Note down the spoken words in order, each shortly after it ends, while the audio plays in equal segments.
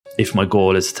if my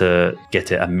goal is to get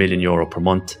to €1 million per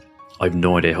month, I have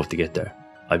no idea how to get there.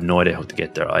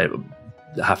 I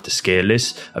have to scale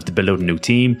this. I have to build out a new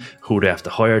team. Who do I have to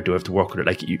hire? Do I have to work with it?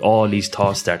 Like all these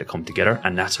thoughts start to come together,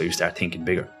 and that's how you start thinking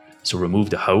bigger. So remove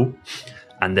the how,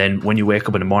 and then when you wake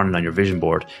up in the morning on your vision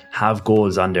board, have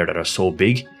goals on there that are so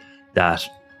big that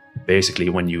basically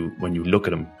when you look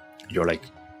at them, you're like,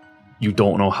 you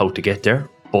don't know how to get there,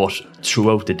 but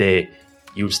throughout the day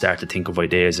you'll start to think of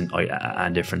ideas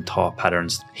and different thought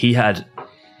patterns. He had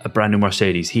a brand new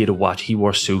Mercedes, he had a watch, he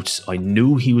wore suits. I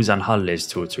knew he was on holidays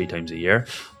 2 or 3 times a year.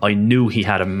 I knew he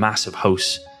had a massive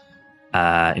house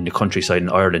in the countryside in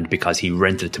Ireland because he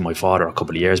rented it to my father a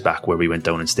couple of years back, where we went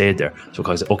down and stayed there. So I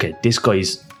was like, okay, this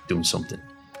guy's doing something,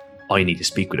 I need to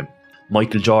speak with him.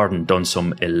 Michael Jordan done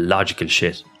some illogical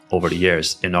shit over the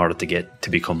years in order to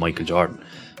become Michael Jordan.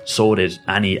 So did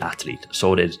any athlete.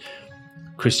 So did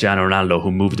Cristiano Ronaldo,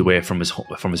 who moved away from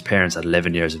his parents at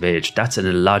 11 years of age. That's an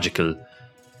illogical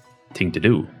thing to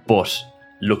do. But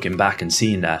looking back and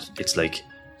seeing that, it's like,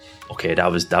 okay,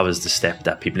 that was the step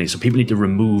that people need. So people need to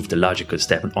remove the logical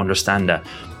step and understand that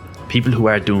people who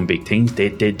are doing big things, they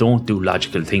don't do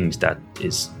logical things. That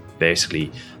is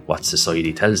basically what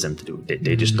society tells them to do.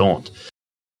 They just don't.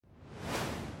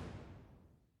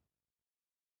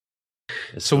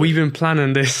 So we've been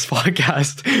planning this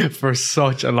podcast for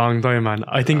such a long time, man.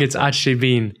 I think it's actually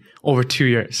been over 2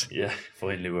 years. Yeah,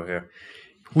 finally we're here.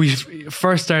 We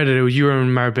first started it, you were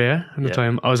in Marbella at the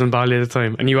time. I was in Bali at the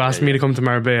time, and you asked me to come to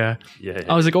Marbella.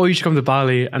 I was like, oh, you should come to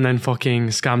Bali, and then fucking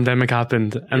scamdemic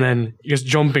happened, and then just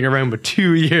jumping around, but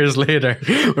 2 years later,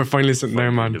 we're finally sitting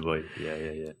there, man. Dubai.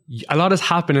 Yeah. A lot has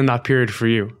happened in that period for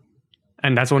you.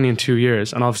 And that's only in 2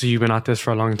 years. And obviously you've been at this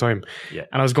for a long time. Yeah.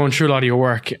 And I was going through a lot of your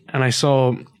work, and I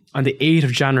saw on the 8th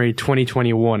of January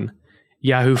 2021,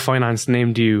 Yahoo Finance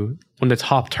named you one of the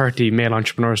top 30 male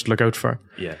entrepreneurs to look out for.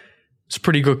 Yeah. It's a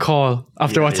pretty good call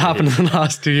after what's happened in the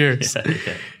last 2 years.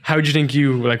 Yeah. How do you think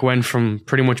you went from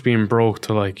pretty much being broke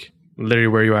to literally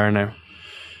where you are now?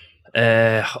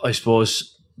 I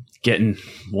suppose getting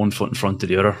one foot in front of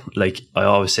the other. Like I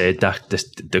always say, that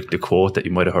the quote that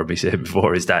you might have heard me say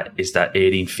before is that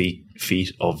 18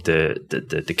 feet of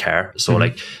the car. So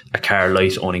like a car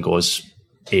light only goes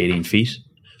 18 feet,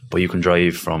 but you can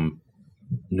drive from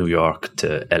New York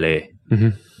to LA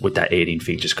with that 18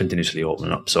 feet just continuously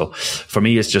opening up. So for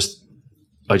me, it's just,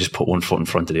 I just put one foot in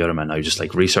front of the other, man. I just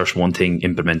researched one thing,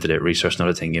 implemented it, researched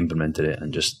another thing, implemented it,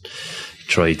 and just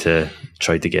tried to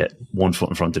get one foot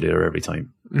in front of the other every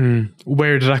time.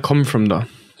 Where did that come from, though?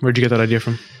 Where did you get that idea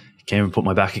from? Came and put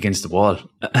my back against the wall.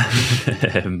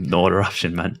 No other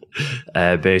option, man.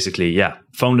 Basically,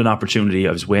 found an opportunity.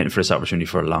 I was waiting for this opportunity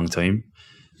for a long time.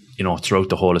 You know, throughout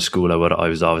the whole of school, I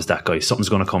was always that guy. Something's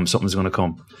going to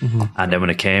come. And then when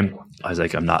it came, I was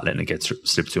like, I'm not letting it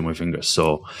slip through my fingers.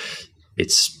 So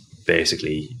it's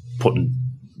basically putting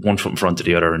one foot in front of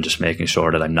the other and just making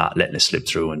sure that I'm not letting it slip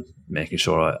through, and making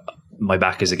sure my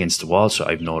back is against the wall, so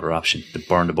I have no other option. To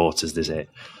burn the boats, as they say.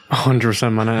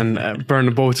 100%, man. And burn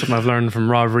the boats, something I've learned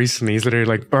from Rob recently. He's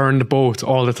literally burn the boat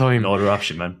all the time. No other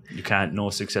option, man. You can't.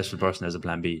 No successful person has a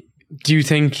plan B. Do you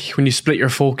think when you split your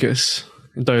focus,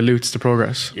 it dilutes the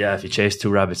progress? Yeah, if you chase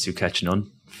 2 rabbits, you catch none,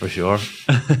 for sure.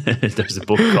 There's a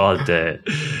book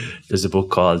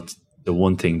called The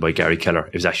One Thing by Gary Keller.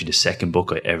 It was actually the second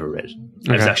book I ever read.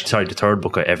 Okay. It was actually, the third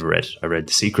book I ever read. I read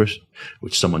The Secret,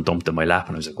 which someone dumped in my lap,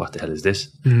 and I was like, what the hell is this?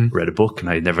 Read a book, and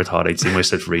I never thought I'd seen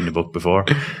myself reading a book before.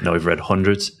 Now I've read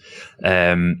hundreds. So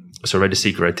I read The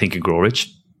Secret, I Think and Grow Rich.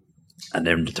 And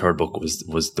then the third book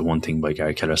was The One Thing by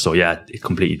Gary Keller. So yeah, it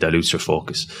completely dilutes your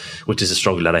focus, which is a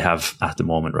struggle that I have at the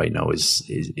moment right now,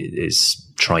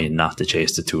 is trying not to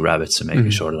chase the 2 rabbits and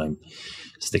making sure that I'm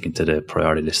sticking to the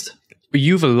priority list. But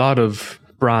you have a lot of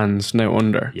brands now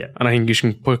under. Yeah. And I think you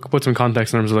can put some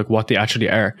context in terms of what they actually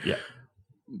are. Yeah.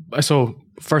 So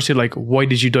firstly, why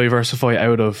did you diversify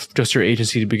out of just your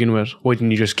agency to begin with? Why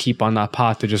didn't you just keep on that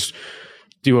path to just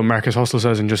do what Marcus Hustle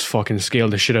says and just fucking scale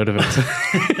the shit out of it?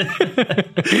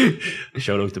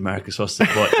 Shout out to Marcus Hustle.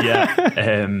 But yeah,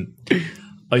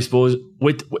 I suppose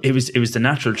it was the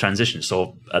natural transition.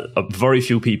 So very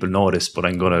few people know this, but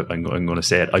I'm gonna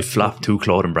say it. I flopped 2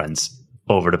 clothing brands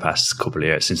over the past couple of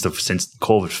years since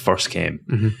COVID first came.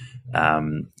 I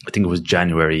think it was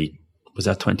January. Was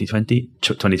that 2020?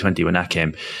 2020 when that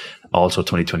came. Also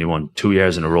 2021. 2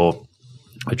 years in a row,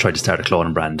 I tried to start a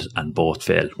clothing brand and both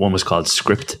failed. One was called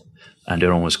Script, and the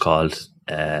other one was called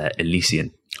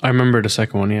Elysian. I remember the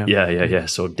second one. Yeah. Yeah.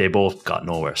 So they both got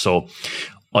nowhere. So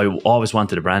I always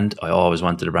wanted a brand. And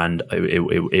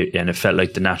it felt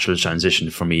like the natural transition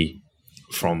for me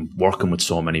from working with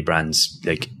so many brands.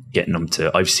 Like getting them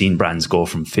to, I've seen brands go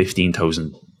from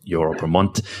 15,000 euro per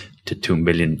month to 2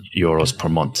 million euros per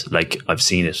month. Like I've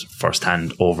seen it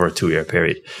firsthand over a 2-year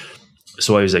period.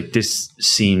 So I was like, this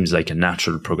seems like a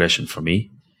natural progression for me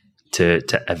to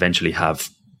eventually have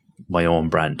my own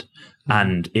brand.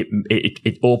 And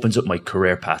it opens up my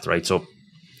career path, right? So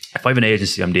if I have an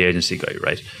agency, I'm the agency guy,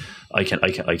 right? I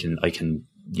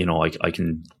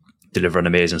can deliver an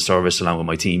amazing service along with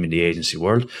my team in the agency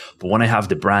world. But when I have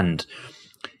the brand,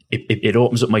 it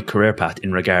opens up my career path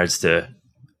in regards to,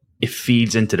 it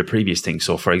feeds into the previous thing.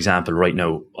 So for example, right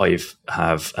now I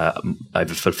have a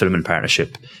fulfillment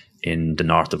partnership in the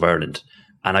north of Ireland,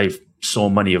 and I've so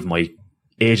many of my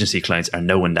agency clients are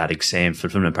now in that same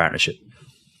fulfillment partnership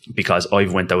because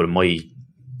I've went out of my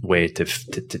way to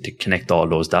connect all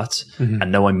those dots,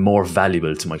 and now I'm more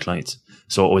valuable to my clients.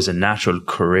 So it was a natural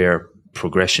career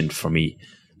progression for me,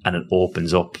 and it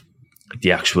opens up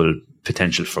the actual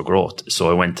potential for growth.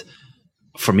 So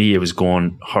for me, it was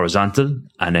going horizontal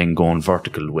and then going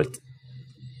vertical with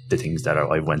the things that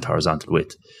I went horizontal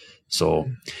with. So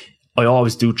I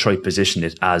always do try to position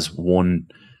it as one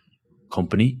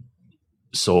company.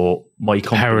 So my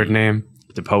company, Powered name,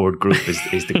 the Powered Group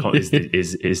is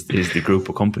the group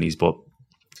of companies. But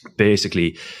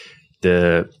basically,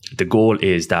 the goal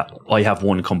is that I have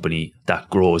one company that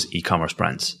grows e-commerce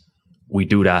brands. We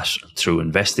do that through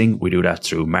investing, we do that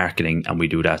through marketing, and we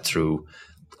do that through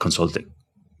consulting.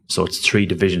 So it's 3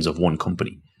 divisions of one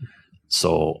company.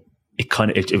 So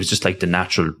it was just like the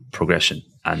natural progression.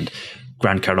 And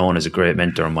Grant Cardone is a great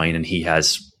mentor of mine, and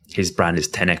his brand is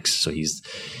 10X. So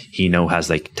he now has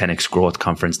like 10X Growth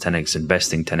Conference, 10X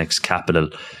Investing, 10X Capital,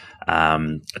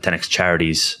 10X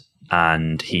Charities,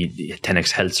 and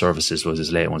 10X Health Services was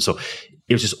his late one. So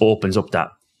it just opens up that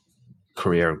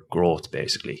career growth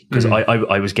basically, because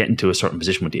I was getting to a certain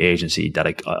position with the agency that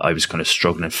I was kind of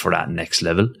struggling for that next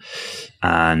level,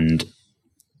 and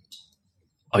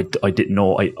I didn't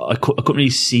know, I couldn't really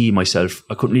see myself,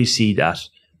 I couldn't really see that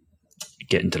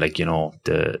getting to like, you know,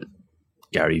 the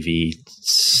Gary V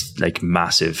like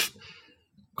massive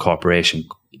corporation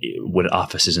with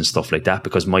offices and stuff like that,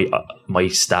 because my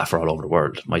staff are all over the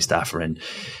world. My staff are in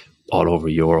all over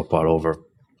Europe, all over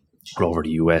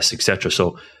the US, etc.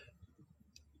 So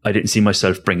I didn't see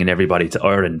myself bringing everybody to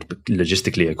Ireland, but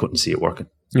logistically I couldn't see it working.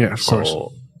 Yeah, of course.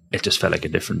 So it just felt like a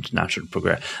different natural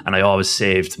progression. And I always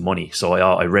saved money. So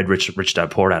I read Rich Dad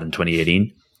Poor Dad in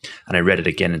 2018, and I read it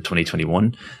again in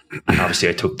 2021. And obviously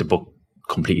I took the book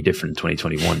completely different in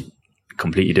 2021,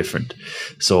 completely different.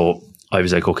 So I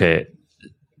was like, okay,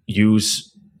 use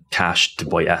cash to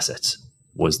buy assets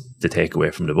was the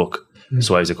takeaway from the book.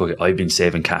 So I was like, okay, I've been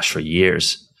saving cash for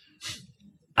years.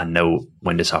 And now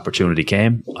when this opportunity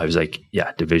came, I was like,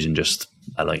 yeah, the vision just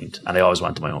aligned. And I always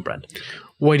wanted my own brand.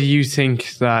 Why do you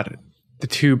think that the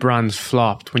 2 brands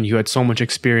flopped when you had so much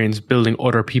experience building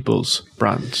other people's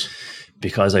brands?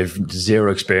 Because I've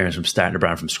 0 experience from starting a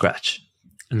brand from scratch.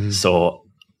 So,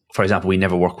 for example, I've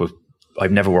never worked with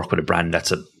a brand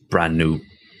that's a brand new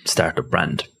startup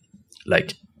brand.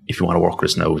 Like, if you want to work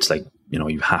with us now, it's like, you know,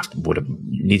 you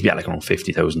need to be at like around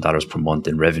 $50,000 per month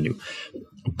in revenue.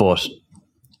 But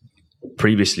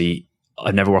previously,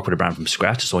 I've never worked with a brand from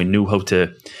scratch, so I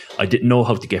didn't know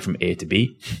how to get from A to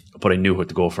B, but I knew how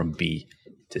to go from B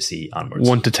to C onwards.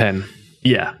 1 to 10.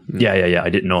 Yeah. I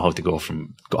didn't know how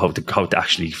to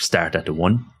actually start at the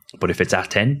 1, but if it's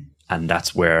at 10, and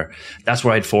that's where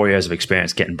I had 4 years of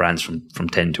experience getting brands from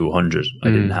 10 to 100. I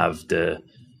didn't have the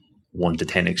 1 to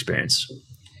 10 experience,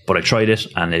 but I tried it,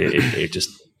 and it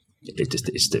just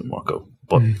didn't work out.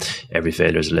 But every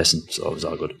failure is a lesson, so it was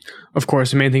all good. Of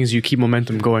course, the main thing is you keep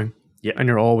momentum going. Yeah. And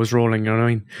you're always rolling, you know what I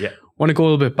mean? Yeah. I want to go a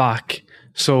little bit back.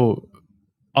 So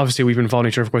obviously we've been following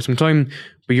each other for quite some time,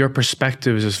 but your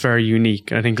perspective is very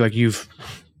unique. And I think like you've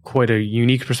quite a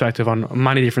unique perspective on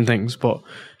many different things. But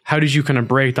how did you kind of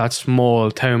break that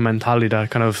small town mentality that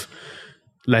kind of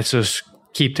let's just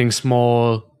keep things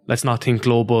small, let's not think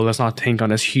global, let's not think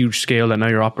on this huge scale that now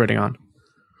you're operating on?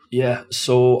 Yeah.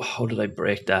 So how did I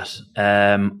break that?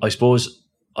 I suppose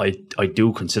I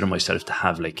do consider myself to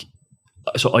have like,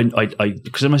 so I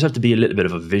consider myself to be a little bit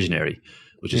of a visionary,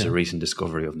 which is a recent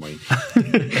discovery of mine.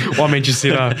 What made you see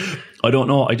that? I don't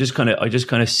know. I just kind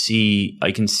of see,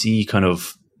 I can see kind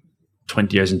of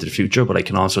 20 years into the future, but I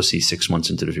can also see 6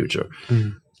 months into the future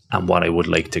and what I would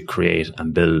like to create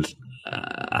and build.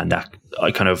 And that I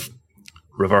kind of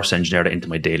reverse engineer that into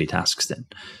my daily tasks then.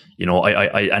 You know,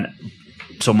 and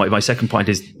so my second point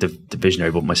is the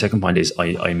visionary, but my second point is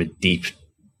I'm a deep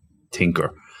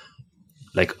thinker.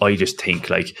 Like I just think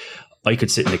like I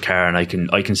could sit in the car and I can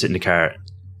sit in the car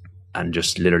and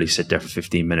just literally sit there for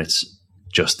 15 minutes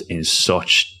just in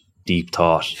such deep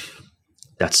thought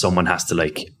that someone has to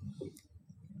like,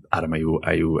 Adam,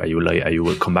 are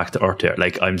you come back to earth here?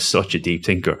 Like, I'm such a deep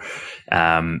thinker.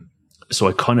 So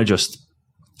I kind of just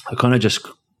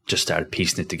started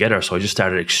piecing it together. So I just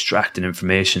started extracting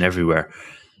information everywhere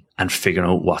and figuring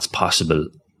out what's possible,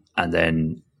 and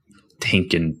then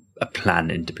thinking a plan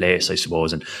into place, I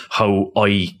suppose, and how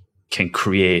I can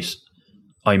create.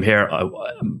 I'm here.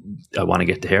 I want to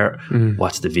get to here.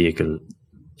 What's the vehicle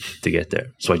to get there?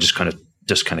 So I just kind of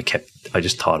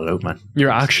thought it out, man.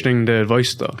 You're actioning the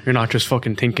advice though. You're not just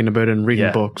fucking thinking about it and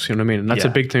reading books, you know what I mean? And that's a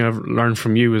big thing I've learned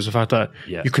from you, is the fact that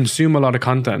you consume a lot of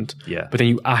content, but then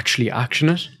you actually action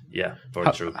it. Yeah,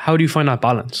 very true. How do you find that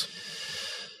balance?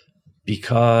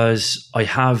 Because I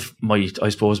have my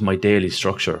daily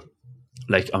structure.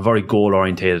 Like, I'm very goal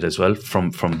orientated as well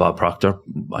from Bob Proctor.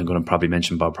 I'm going to probably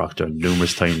mention Bob Proctor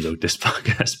numerous times out this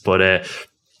podcast,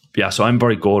 but so I'm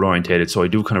very goal orientated. So I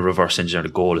do kind of reverse engineer the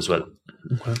goal as well.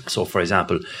 Okay. So, for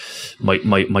example,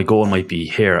 my goal might be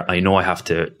here. I know I have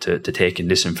to take in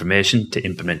this information to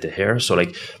implement it here. So,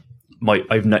 like,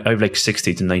 I've like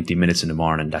 60 to 90 minutes in the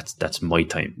morning. That's my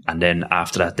time, and then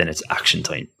after that, then it's action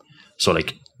time. So,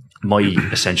 like, my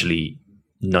essentially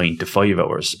 9 to 5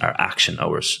 hours are action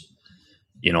hours.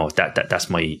 You know, that's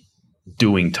my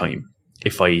doing time.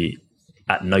 If I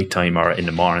at night time or in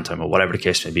the morning time or whatever the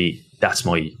case may be, that's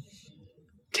my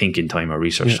thinking time or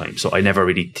research time. So I never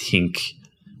really think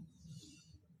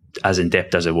as in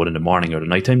depth as I would in the morning or the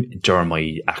night time during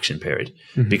my action period,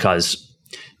 because,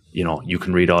 you know, you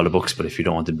can read all the books, but if you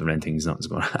don't implement things, nothing's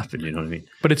going to happen. You know what I mean?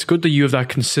 But it's good that you have that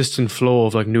consistent flow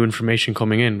of like new information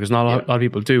coming in, because not a lot of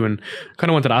people do. And I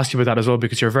kind of wanted to ask you about that as well,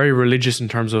 because you're very religious in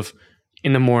terms of,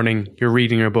 in the morning, you're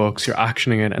reading your books, you're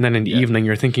actioning it, and then in the evening,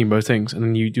 you're thinking about things, and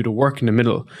then you do the work in the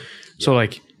middle. So,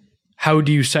 like, how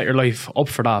do you set your life up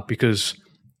for that? Because,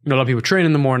 you know, a lot of people train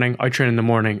in the morning, I train in the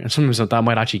morning, and sometimes that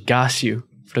might actually gas you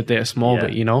for the day a small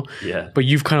bit, you know? Yeah. But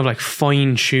you've kind of like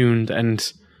fine-tuned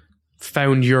and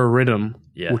found your rhythm,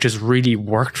 which has really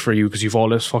worked for you, because you've all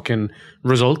this fucking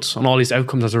results and all these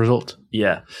outcomes as a result.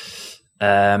 Yeah.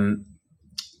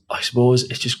 I suppose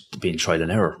it's just being trial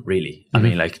and error, really. I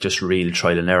mean, like, just real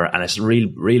trial and error, and it's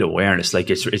real awareness. Like,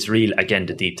 it's real, again,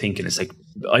 the deep thinking. It's like,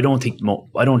 I don't think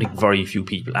very few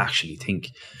people actually think.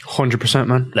 100%,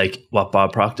 man. Like, what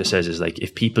Bob Proctor says is, like,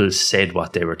 if people said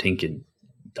what they were thinking,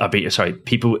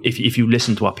 people, if you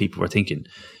listen to what people were thinking,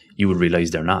 you would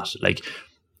realize they're not. Like,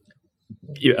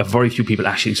 very few people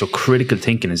actually. So critical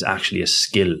thinking is actually a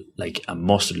skill, like a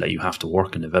muscle that you have to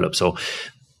work and develop. So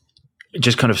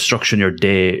just kind of structuring your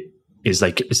day is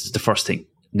like, it's the first thing.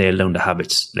 Nail down the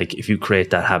habits. Like, if you create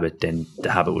that habit, then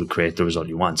the habit will create the result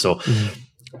you want. So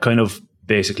kind of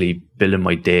basically building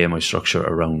my day and my structure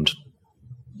around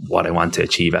what I want to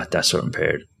achieve at that certain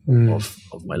period of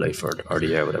my life or the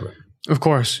year, whatever. Of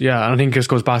course, yeah. And I think this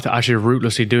goes back to actually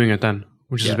ruthlessly doing it then,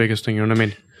 which is the biggest thing, you know what I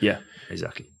mean? Yeah,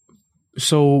 exactly.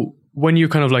 So when you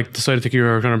kind of like decided that you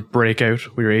were going to break out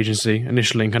with your agency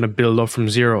initially and kind of build up from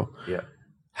zero,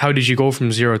 how did you go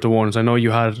from 0 to 1? I know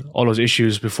you had all those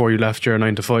issues before you left your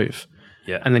 9 to 5.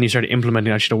 Yeah. And then you started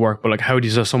implementing actually the work. But like, how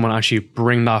does someone actually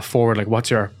bring that forward? Like,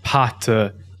 what's your path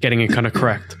to getting it kind of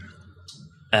correct?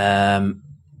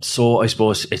 So I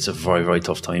suppose it's a very, very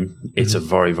tough time. It's a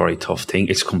very, very tough thing.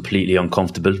 It's completely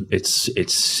uncomfortable. It's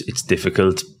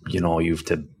difficult. You know, you have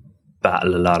to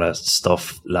battle a lot of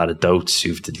stuff, a lot of doubts.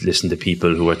 You have to listen to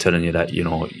people who are telling you that, you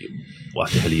know,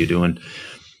 what the hell are you doing?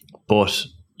 But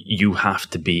you have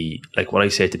to be, like, what I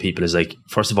say to people is, like,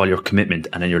 first of all, your commitment,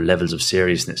 and then your levels of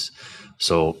seriousness.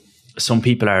 So some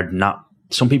people are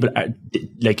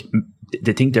like,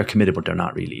 they think they're committed, but they're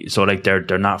not really. So, like,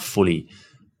 they're not fully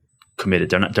committed.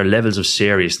 Their levels of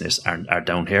seriousness are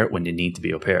down here when they need to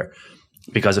be up here.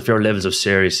 Because if your levels of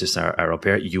seriousness are up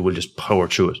here, you will just power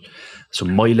through it. So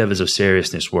my levels of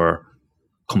seriousness were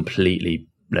completely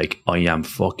like, I am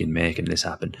fucking making this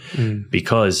happen.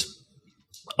 Because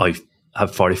I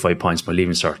have 45 points my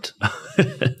leaving cert.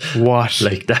 What?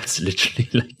 Like, that's literally,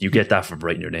 like, you get that for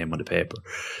writing your name on the paper.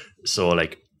 So,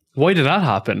 like, why did that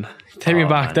happen? Take me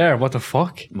back there. What the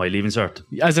fuck? My leaving cert.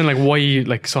 As in, like, why?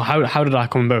 Like, so how did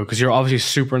that come about? Because you're obviously a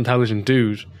super intelligent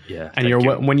dude. Yeah. And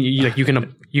like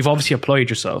you've obviously applied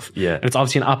yourself. Yeah. And it's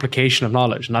obviously an application of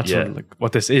knowledge, and that's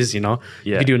what this is. You know.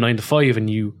 Yeah. You could do a 9 to 5, and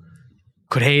you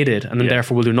could hate it, and then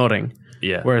therefore will do nothing.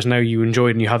 Yeah. Whereas now you enjoy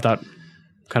it, and you have that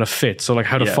kind of fit. So, like,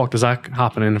 how the fuck does that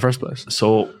happen in the first place?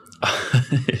 So,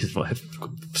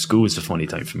 school is a funny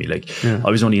time for me. Like, I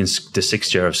was only in the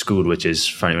 6th year of school, which is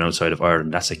for anyone outside of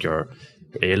Ireland, that's like your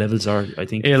A levels, or I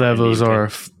think A levels or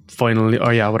final,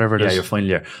 or whatever it is. Yeah, your final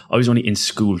year. I was only in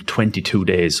school 22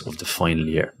 days of the final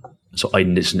year. So I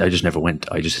just never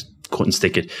went. I just couldn't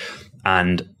stick it.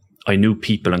 And I knew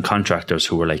people and contractors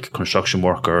who were like construction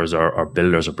workers or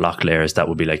builders or block layers that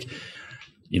would be like,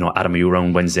 Adam, are you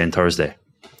around Wednesday and Thursday?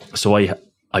 So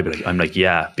I'm like,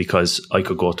 yeah, because I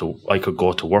could go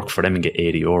to work for them and get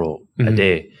 €80 a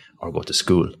day, or go to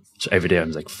school. So every day I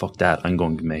was like, fuck that, I'm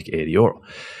going to make €80.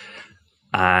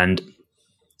 And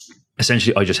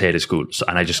essentially I just hated school. So,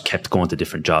 and I just kept going to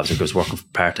different jobs. I was working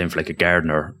part-time for like a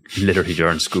gardener literally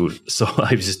during school. So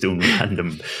I was just doing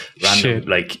random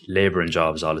like labouring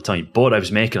jobs all the time. But I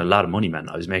was making a lot of money, man.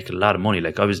 I was making a lot of money.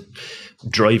 Like I was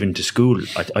driving to school.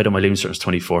 I done my leaving cert in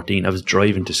 2014. I was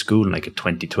driving to school in like a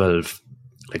 2012,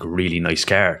 like a really nice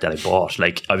car that I bought.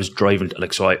 Like I was driving,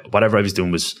 like, so whatever I was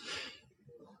doing was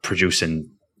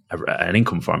producing an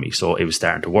income for me. So it was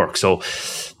starting to work. So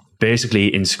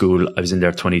basically in school, I was in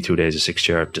there 22 days of 6th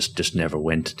year, just never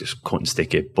went, just couldn't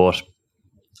stick it. But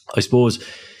I suppose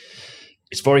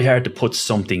it's very hard to put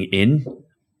something in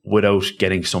without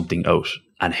getting something out.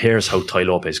 And here's how Tai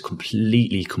Lopez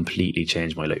completely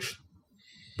changed my life.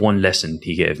 One lesson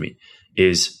he gave me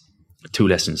is 2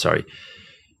 lessons, sorry.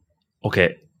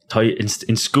 Okay,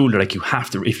 in school, they're like, you have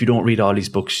to, if you don't read all these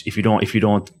books, if you don't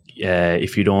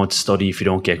study, if you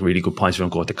don't get really good points, if you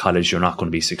don't go to college, you're not going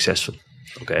to be successful.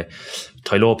 Okay.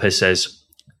 Tai Lopez says,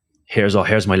 here's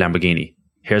my Lamborghini.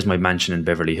 Here's my mansion in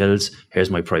Beverly Hills. Here's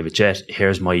my private jet.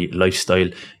 Here's my lifestyle.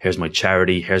 Here's my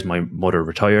charity. Here's my mother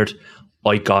retired.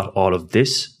 I got all of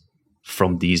this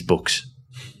from these books.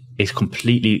 It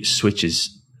completely switches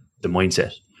the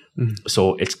mindset.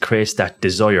 So it creates that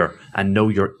desire, and now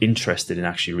you're interested in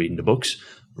actually reading the books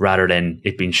rather than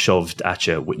it being shoved at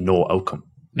you with no outcome.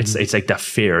 It's like that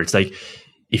fear. It's like,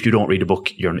 if you don't read a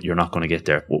book, you're not going to get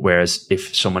there. Whereas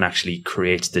if someone actually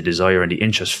creates the desire and the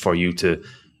interest for you to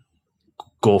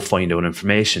go find out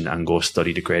information and go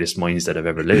study the greatest minds that have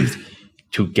ever lived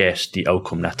to get the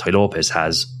outcome that Tai Lopez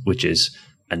has, which is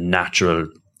a natural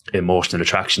emotional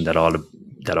attraction that all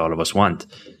of us want,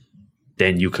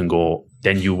 then you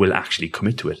will actually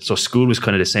commit to it. So school was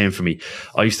kind of the same for me.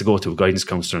 I used to go to a guidance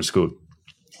counsellor in school,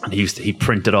 and he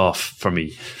printed off for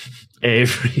me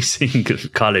every single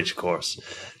college course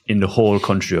in the whole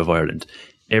country of Ireland,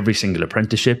 every single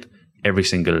apprenticeship, every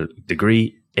single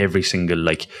degree, every single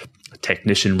like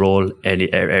technician role,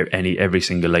 every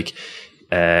single like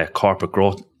corporate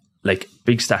growth, like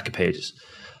big stack of pages.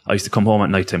 I used to come home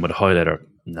at night time with a highlighter.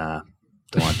 Nah,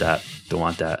 don't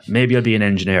want that. Maybe I'll be an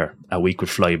engineer. A week would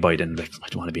fly by, then like, I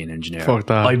don't want to be an engineer. Fuck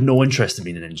that. I have no interest in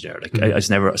being an engineer. Like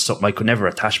I could never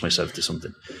attach myself to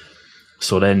something.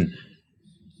 So then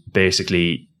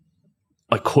basically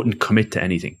I couldn't commit to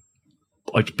anything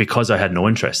because I had no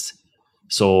interest.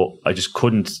 So I just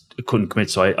couldn't commit.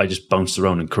 So I just bounced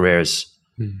around in careers.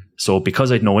 So because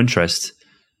I had no interest,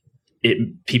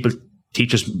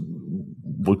 teachers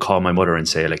would call my mother and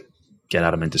say, like, get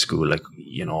Adam into school, like,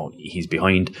 he's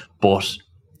behind. But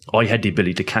I had the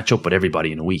ability to catch up with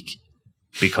everybody in a week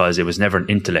because it was never an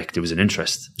intellect, it was an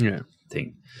interest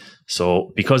thing.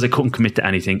 So because I couldn't commit to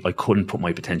anything, I couldn't put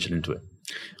my potential into it.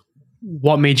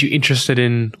 What made you interested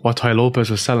in what Tai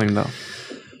Lopez was selling though?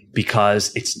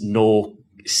 Because it's no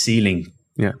ceiling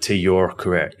to your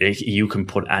career. You can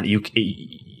put, and you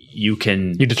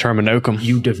determine the outcome.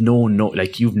 You've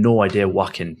no idea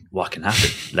what can happen.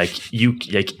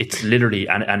 It's literally,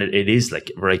 and it is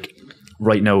like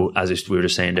right now, as we were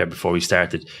just saying there before we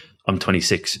started, I'm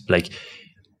 26. Like,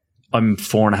 I'm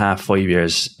 4.5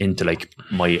 years into like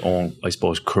my own, I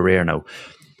suppose, career now.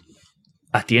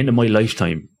 At the end of my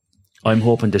lifetime, I'm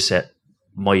hoping to set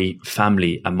my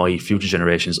family and my future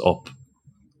generations up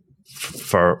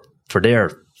for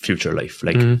their future life,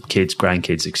 like kids,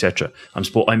 grandkids, etc.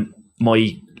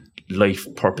 My life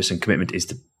purpose and commitment is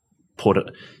to put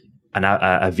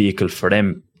a vehicle for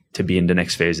them to be in the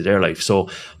next phase of their life. So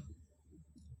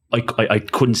I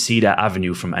couldn't see that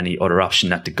avenue from any other option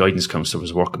that the guidance counsellor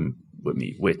was working with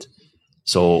me with.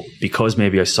 So because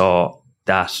maybe I saw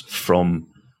that from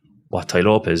what Tai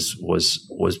Lopez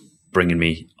was bringing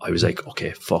me, I was like,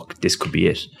 okay, fuck, this could be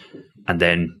it. And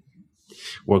then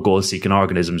we're goal-seeking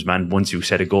organisms, man. Once you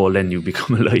set a goal, then you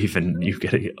become alive and you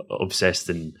get obsessed.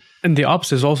 And the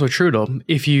opposite is also true, though.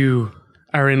 If you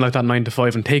are in like that 9 to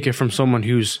 5 and take it from someone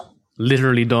who's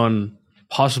literally done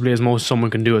possibly as most someone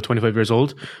can do at 25 years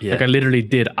old. Yeah. Like I literally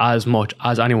did as much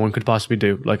as anyone could possibly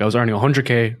do. Like I was earning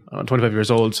 100k at 25 years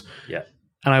old. Yeah.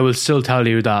 And I will still tell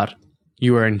you that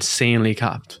you are insanely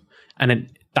capped. And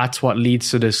that's what leads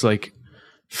to this like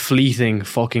fleeting,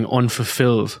 fucking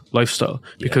unfulfilled lifestyle.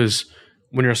 Because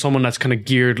when you're someone that's kind of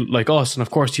geared like us, and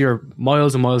of course you're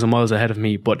miles and miles and miles ahead of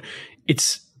me, but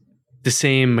it's the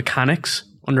same mechanics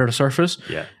under the surface.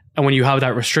 Yeah. And when you have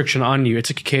that restriction on you,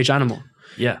 it's like a caged animal.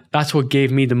 Yeah. That's what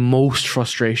gave me the most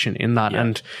frustration in that. Yeah.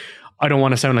 And I don't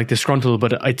want to sound like disgruntled,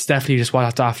 but it's definitely just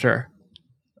what after.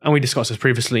 And we discussed this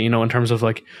previously, in terms of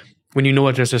like, when you know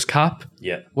that there's this cap,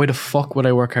 why the fuck would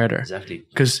I work harder? Exactly.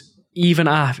 Because even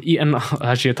after, and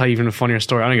actually I'll tell you even a funnier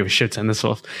story. I don't give a shit saying this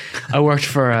stuff. I worked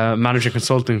for a management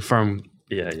consulting firm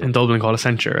in Dublin called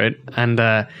Accenture, right? And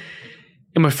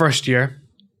in my first year,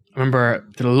 I remember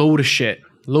I did a load of shit.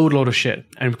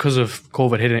 And because of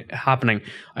COVID happening,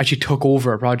 I actually took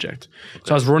over a project. Okay.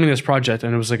 So I was running this project,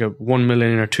 and it was like a $1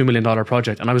 million or $2 million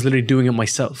project. And I was literally doing it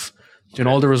myself, doing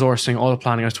all the resourcing, all the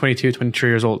planning. I was 22, 23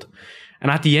 years old. And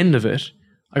at the end of it,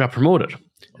 I got promoted. Okay.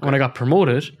 And when I got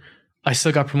promoted, I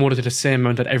still got promoted to the same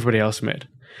amount that everybody else made.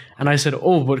 And I said,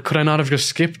 but could I not have just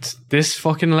skipped this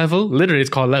fucking level? Literally, it's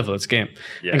called level, it's game.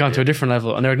 And gone to a different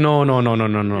level. And they're like,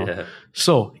 no. Yeah.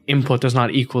 So input does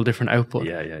not equal different output.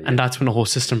 And that's when the whole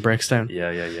system breaks down.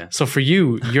 So for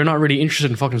you, you're not really interested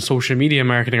in fucking social media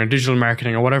marketing or digital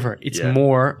marketing or whatever. It's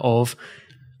more of,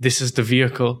 this is the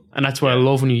vehicle. And that's why I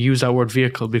love when you use that word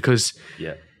vehicle, because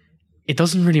it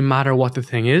doesn't really matter what the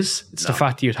thing is. It's the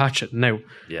fact that you attach it. Now,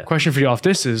 question for you off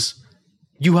this is,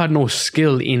 you had no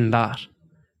skill in that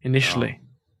initially.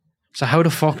 So how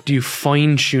the fuck do you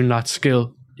fine tune that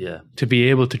skill to be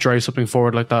able to drive something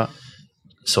forward like that?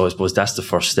 So I suppose that's the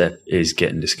first step, is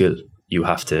getting the skill. You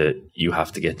have to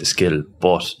get the skill.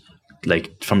 But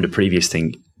like from the previous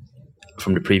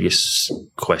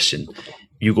question,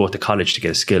 you go to college to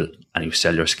get a skill and you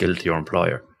sell your skill to your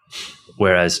employer.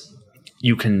 Whereas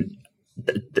you can,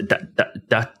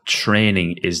 that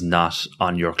training is not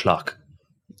on your clock.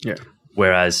 Yeah.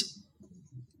 Whereas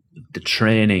the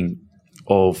training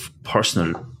of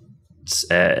personal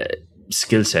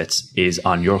skill sets is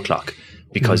on your clock,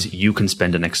 because you can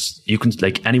spend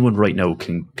like anyone right now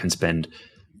can spend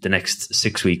the next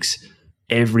 6 weeks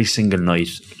every single night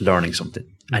learning something,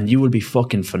 and you will be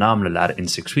fucking phenomenal at it in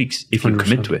 6 weeks if you 100%.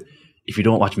 Commit to it. If you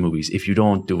don't watch movies, if you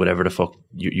don't do whatever the fuck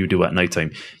you do at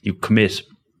nighttime, you commit.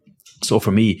 So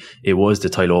for me, it was the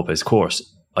Ty Lopez course.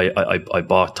 I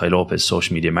bought Ty Lopez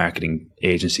social media marketing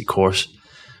agency course,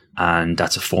 and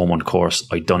that's a 4-month course.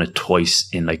 I'd done it twice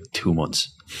in like 2 months.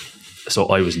 So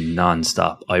I was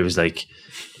non-stop. I was like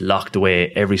locked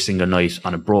away every single night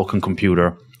on a broken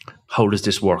computer. How does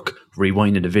this work?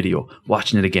 Rewinding the video,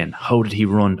 watching it again. How did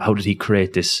he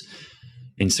create this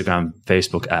Instagram,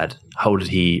 Facebook ad? How did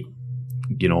he,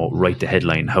 write the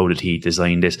headline? How did he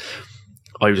design this?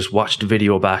 I just watched the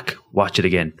video back, watch it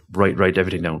again, write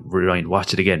everything down, rewind,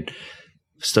 watch it again.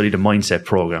 Study the mindset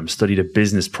program, study the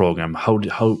business program. How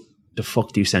the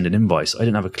fuck do you send an invoice? I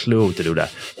didn't have a clue to do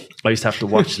that. I used to have to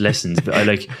watch lessons.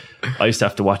 I used to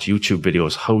have to watch YouTube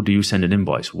videos. How do you send an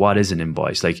invoice? What is an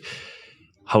invoice? Like,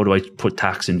 how do I put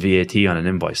tax and VAT on an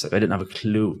invoice? Like, I didn't have a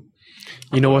clue.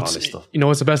 You know what's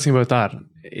the best thing about that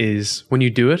is when you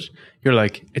do it, you're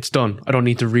like, it's done. I don't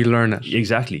need to relearn it.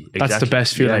 Exactly. That's the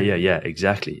best feeling. Yeah,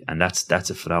 exactly. And that's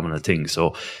a phenomenal thing.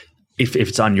 So if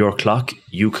it's on your clock,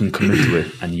 you can commit to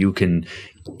it, and you can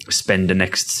spend the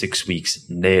next 6 weeks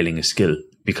nailing a skill,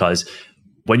 because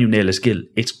when you nail a skill,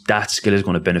 that skill is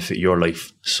going to benefit your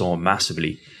life so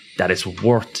massively that it's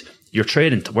worth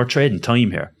we're trading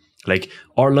time here. Like,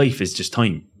 our life is just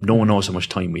time. No one knows how much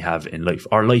time we have in life.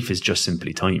 Our life is just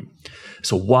simply time.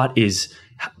 So what is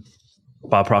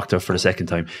Bob Proctor, for the second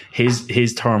time,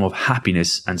 his term of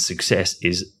happiness and success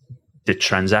is the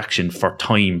transaction for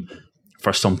time,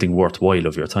 for something worthwhile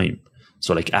of your time.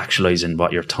 So like actualizing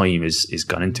what your time is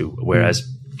gone into. Whereas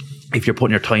if you're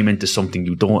putting your time into something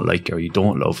you don't like or you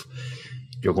don't love,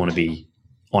 you're going to be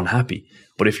unhappy.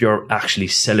 But if you're actually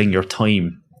selling your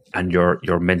time and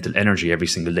your mental energy every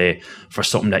single day for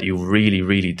something that you really,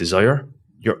 really desire,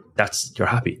 you're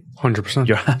happy. 100%.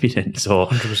 You're happy then. So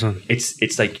 100%.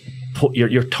 It's like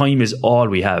your time is all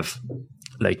we have.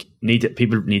 Like,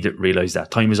 people need to realize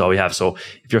that time is all we have. So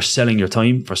if you're selling your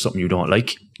time for something you don't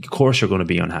like, of course you're going to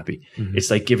be unhappy. Mm-hmm. It's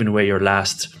like giving away your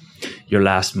last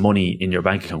money in your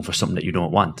bank account for something that you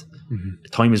don't want. Mm-hmm.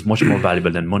 Time is much more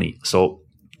valuable than money. So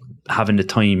having the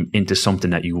time into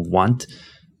something that you want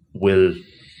will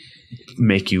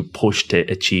make you push to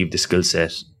achieve the skill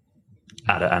set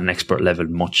at an expert level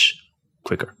much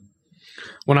quicker.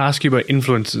 I want to ask you about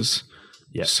influences.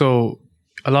 Yeah. So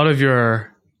a lot of your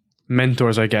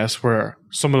mentors, I guess, were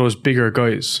some of those bigger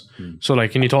guys. So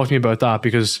like, can you talk to me about that?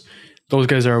 Because those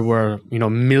guys were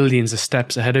millions of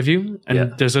steps ahead of you.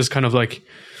 And there's this kind of like,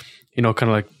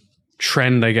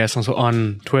 trend, I guess,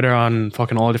 on Twitter, on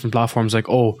fucking all different platforms, like,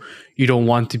 oh, you don't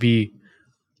want to be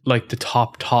like the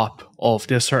top of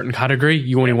this certain category,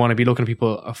 you only want to be looking at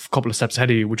people a couple of steps ahead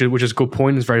of you, which is a good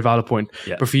point. It's a very valid point.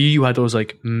 Yeah. But for you, you had those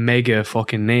like mega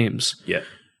fucking names. Yeah.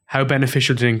 How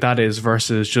beneficial do you think that is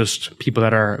versus just people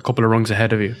that are a couple of rungs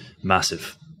ahead of you?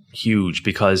 Massive, huge.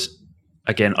 Because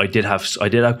again, I did have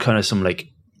kind of some like,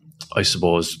 I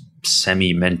suppose,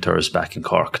 semi mentors back in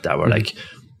Cork that were like,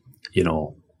 you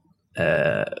know,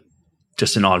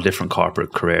 just in all different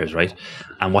corporate careers, right?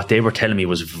 And what they were telling me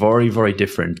was very, very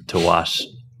different to what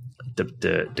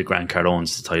the Grant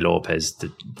Cardones, the Ty Lopez,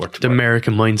 the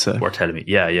American mindset. Were telling me.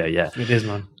 Yeah. It is,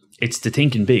 man. It's the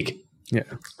thinking big. Yeah.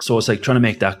 So it's like trying to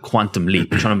make that quantum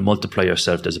leap, trying to multiply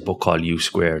yourself. There's a book called U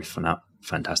Squared,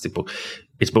 fantastic book.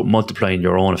 It's about multiplying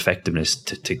your own effectiveness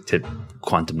to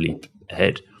quantum leap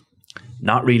ahead.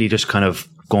 Not really just kind of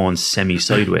going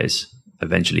semi-sideways.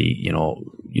 Eventually, you know,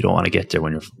 you don't want to get there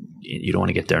you don't want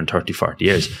to get there in 30, 40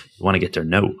 years. You want to get there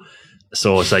now.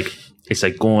 So it's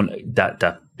like going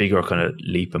that bigger kind of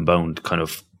leap and bound, kind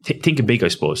of thinking big, I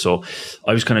suppose. So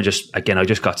I was kind of I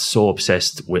just got so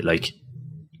obsessed with like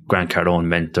Grant Cardone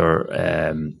mentor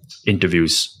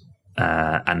interviews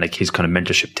and like his kind of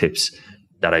mentorship tips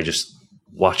that I just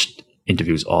watched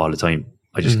interviews all the time.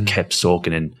 I just kept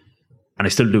soaking in, and I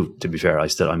still do, to be fair.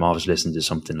 I'm always listening to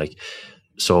something like,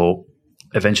 so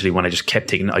eventually when I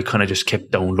kind of just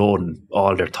kept downloading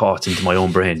all their thoughts into my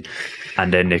own brain,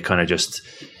 and then they kind of just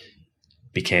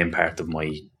became part of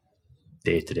my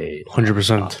day-to-day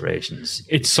 100% operations.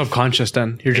 It's subconscious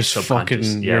then. You're just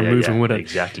fucking, you're moving with it.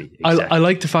 Exactly. I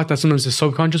like the fact that sometimes it's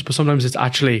subconscious, but sometimes it's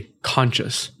actually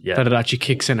conscious, that it actually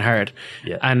kicks in hard.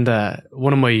 Yeah. And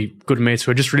one of my good mates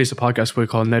who I just released a podcast with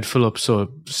called Ned Phillips, so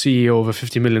CEO of a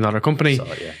 $50 million company.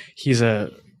 He's a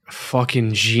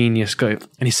fucking genius guy.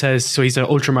 And he says, so he's an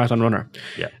ultramarathon runner.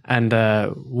 Yeah. And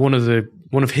one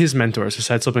of his mentors has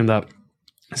said something that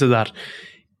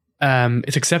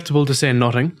it's acceptable to say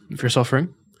nothing if you're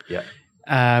suffering. Yeah.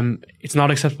 It's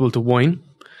not acceptable to whine,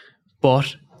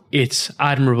 but it's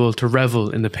admirable to revel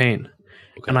in the pain.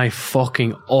 Okay. And I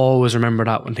fucking always remember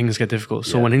that when things get difficult.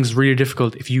 So when things are really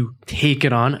difficult, if you take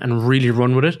it on and really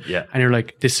run with it, and you're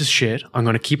like, this is shit, I'm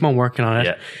going to keep on working on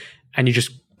it, and you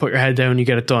just put your head down, you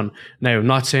get it done. Now, I'm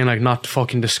not saying like not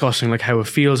fucking discussing like how it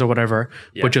feels or whatever,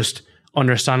 but just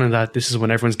understanding that this is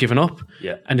when everyone's given up,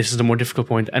 and this is the more difficult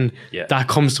point, and that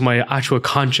comes to my actual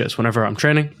conscious whenever I'm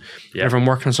training, whenever I'm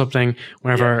working on something,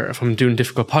 whenever if I'm doing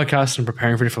difficult podcasts and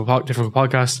preparing for difficult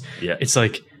podcasts, it's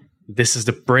like this is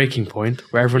the breaking point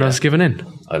where everyone else is giving in.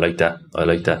 I like that.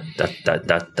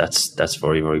 That's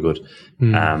very, very good.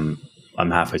 I'm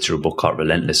halfway through a book called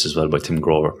Relentless as well by Tim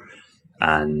Grover,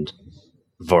 and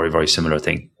very, very similar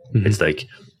thing. It's like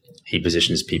he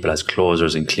positions people as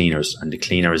closers and cleaners, and the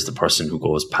cleaner is the person who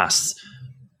goes past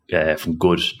from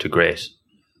good to great.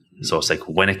 So it's like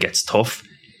when it gets tough,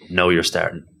 now you're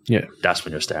starting. Yeah, that's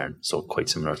when you're starting. So quite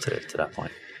similar to that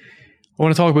point. I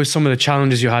want to talk about some of the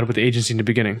challenges you had with the agency in the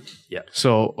beginning. Yeah.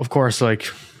 So of course, like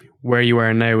where you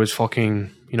are now is fucking,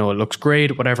 you know, it looks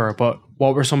great, whatever. But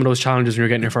what were some of those challenges when you're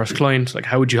getting your first client? Like,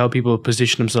 how would you help people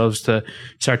position themselves to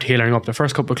start tailoring up the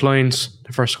first couple of clients,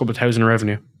 the first couple of thousand in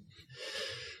revenue?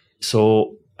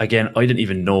 So again, I didn't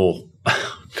even know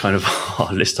kind of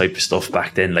all this type of stuff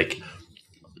back then. Like,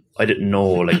 I didn't know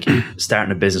like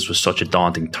starting a business was such a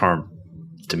daunting term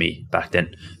to me back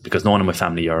then, because no one in my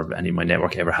family or any of my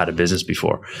network ever had a business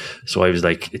before. So I was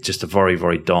like, it's just a very,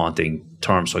 very daunting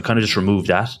term. So I kind of just removed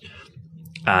that.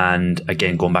 And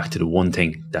again, going back to the one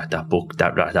thing that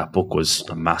book was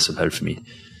a massive help for me.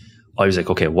 I was like,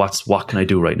 okay, what can I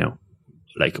do right now?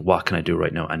 Like, what can I do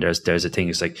right now? And there's a thing.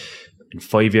 It's like in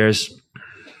 5 years,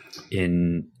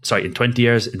 in 20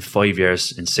 years, in 5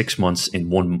 years, in 6 months, in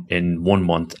one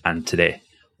month, and today.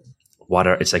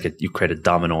 It's like you create a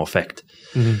domino effect.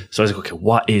 Mm-hmm. So I was like, okay,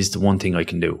 what is the one thing I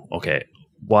can do? Okay,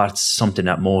 what's something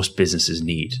that most businesses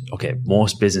need? Okay,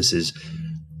 most businesses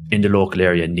in the local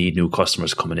area need new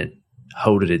customers coming in.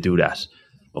 How do they do that?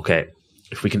 Okay,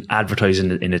 if we can advertise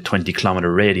in a 20-kilometer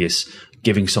radius,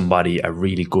 giving somebody a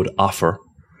really good offer,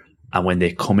 and when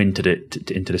they come into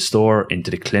the store,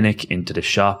 into the clinic, into the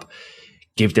shop,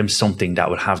 give them something that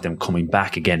will have them coming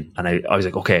back again. And I was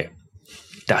like, okay,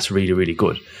 that's really, really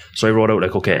good. So I wrote out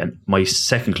like, okay, and my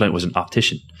second client was an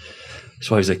optician.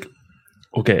 So I was like,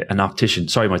 okay, an optician.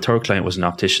 Sorry, my third client was an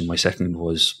optician. My second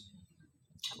was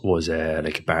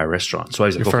like a bar restaurant. So I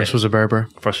was like, your first was a barber.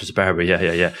 First was a barber.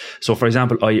 Yeah. So for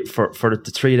example, for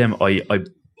the three of them,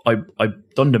 I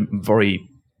done the very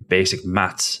basic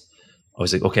maths. I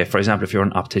was like, okay, for example, if you're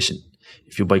an optician,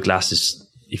 if you buy glasses,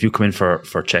 if you come in for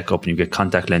a checkup and you get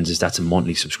contact lenses, that's a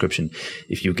monthly subscription.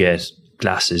 If you get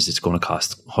glasses, it's going to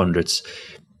cost hundreds,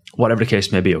 whatever the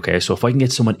case may be. Okay, so if I can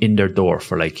get someone in their door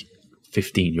for like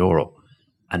 €15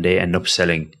 and they end up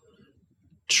selling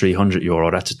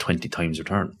 €300, that's a 20 times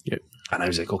return. Yeah. And I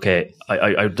was like, okay,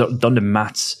 I've done the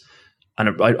maths,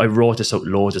 and I wrote this out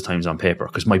loads of times on paper,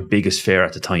 because my biggest fear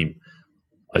at the time,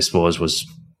 I suppose, was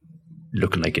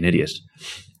looking like an idiot,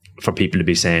 for people to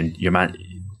be saying, your man,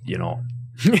 you know,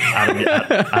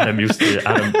 Adam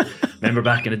remember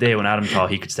back in the day when Adam thought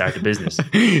he could start a business.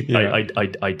 Yeah.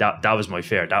 That was my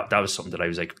fear. That was something that I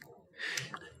was like.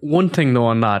 One thing though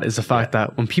on that is the fact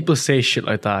that when people say shit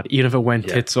like that, even if it went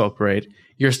tits up, right,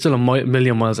 you're still a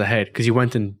million miles ahead, because you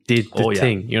went and did the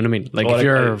thing. You know what I mean? Like, if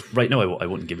you're right now, I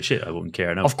wouldn't give a shit. I wouldn't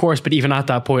care now. Of course, but even at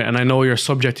that point, and I know you're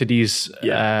subject to these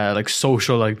like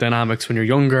social like dynamics when you're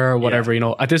younger or whatever. You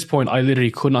know, at this point, I literally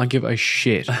could not give a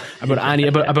shit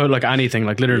about about like anything,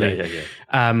 like literally.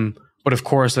 But of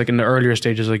course, like in the earlier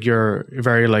stages, like you're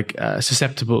very like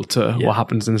susceptible to what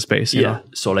happens in the space. You know?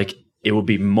 So like it would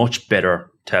be much better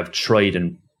to have tried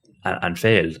and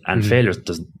failed, and failure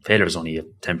is only a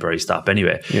temporary stop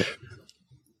anyway,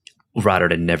 rather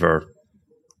than never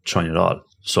trying at all.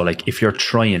 So like if you're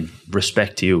trying,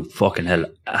 respect to you, fucking hell,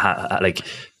 like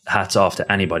hats off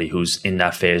to anybody who's in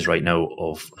that phase right now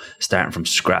of starting from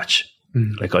scratch.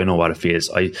 Like, I know what it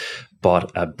feels. I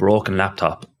bought a broken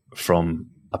laptop from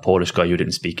a Polish guy who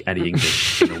didn't speak any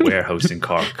English in a warehouse in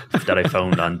Cork that I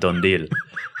found on Dundee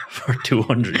for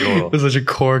 €200. It's such a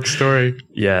Cork story.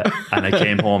 Yeah, and I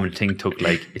came home and the thing took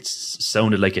like, it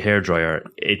sounded like a hairdryer.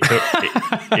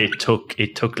 It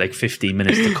took like 15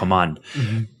 minutes to come on.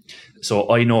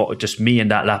 So I know, just me and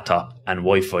that laptop and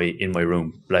Wi-Fi in my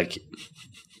room, like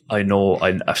I know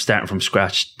I'm starting from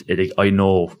scratch. I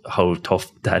know how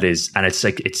tough that is, and it's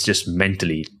like, it's just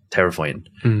mentally terrifying.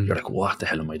 You're like, what the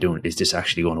hell am I doing? Is this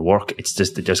actually going to work? It's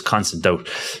just constant doubt.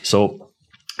 So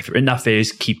if you're in that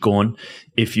phase, keep going.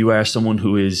 If you are someone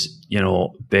who is, you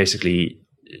know, basically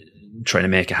trying to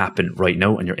make it happen right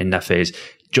now, and you're in that phase,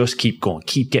 just keep going,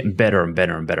 keep getting better and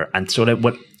better and better. And so that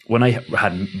when I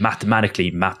had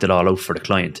mathematically mapped it all out for the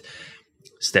client,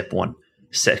 step one.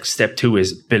 Step two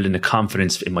is building the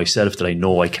confidence in myself that I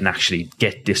know I can actually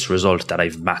get this result that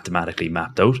I've mathematically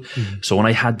mapped out. So when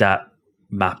I had that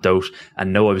mapped out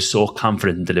and know I was so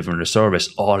confident in delivering the service,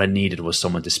 all I needed was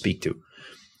someone to speak to.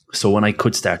 So when I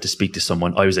could start to speak to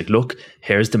someone, I was like, look,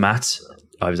 here's the maths.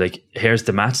 I was like, here's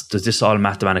the maths. Does this all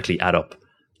mathematically add up?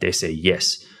 They say,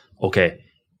 yes. Okay,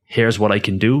 here's what I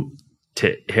can do.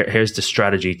 Here's the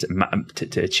strategy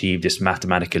to achieve this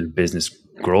mathematical business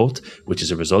growth, which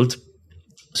is a result.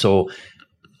 So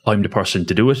I'm the person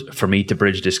to do it. For me to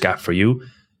bridge this gap for you,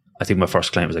 I think my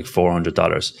first client was like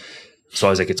 $400. So I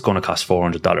was like, it's going to cost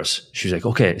 $400. She was like,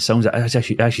 okay, it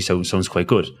sounds quite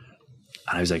good.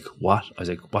 And I was like, what? I was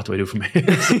like, what do I do from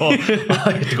here? So I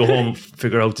had to go home,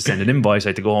 figure out to send an invoice. I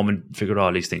had to go home and figure out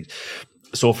all these things.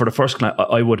 So for the first client,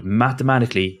 I would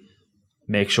mathematically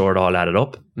make sure it all added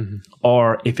up.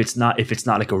 Or if it's not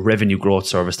like a revenue growth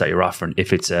service that you're offering,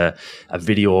 if it's a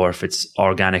video or if it's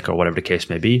organic or whatever the case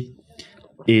may be,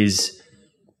 is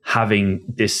having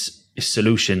this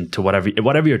solution to whatever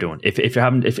you're doing. If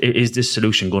is this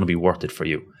solution going to be worth it for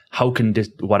you? How can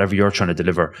whatever you're trying to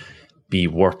deliver be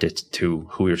worth it to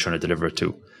who you're trying to deliver it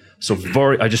to? So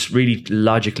I just really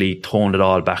logically toned it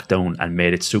all back down and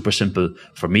made it super simple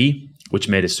for me, which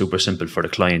made it super simple for the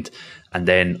client. And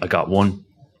then I got one,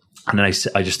 and then I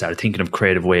just started thinking of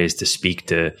creative ways to speak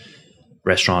to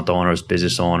restaurant owners,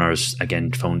 business owners,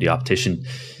 again, found the optician,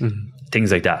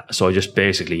 things like that. So I just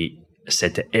basically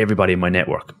said to everybody in my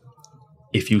network,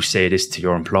 if you say this to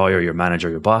your employer, your manager,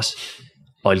 your boss,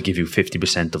 I'll give you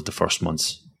 50% of the first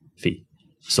month's fee.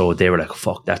 So they were like,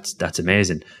 fuck, that's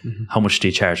amazing. How much do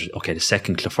you charge? Okay,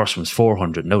 the first one's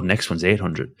 400. No, the next one's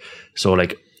 800. So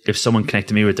like, if someone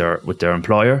connected me with their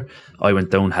employer, I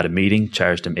went down, had a meeting,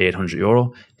 charged them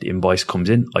 €800. The invoice comes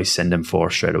in, I send them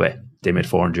 $400 straight away. They made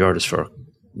 €400 for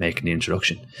making the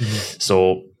introduction.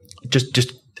 So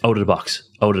just out of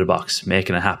the box,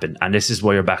 making it happen. And this is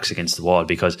why your back's against the wall,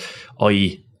 because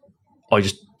I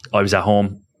was at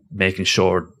home making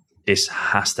sure this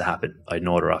has to happen. I had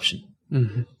no other option.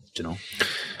 You know,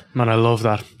 man, I love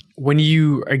that. When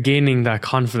you are gaining that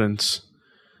confidence,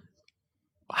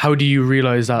 how do you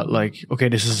realize that, like, okay,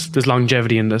 there's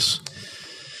longevity in this?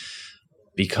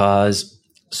 Because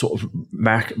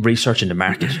researching the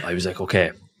market, I was like,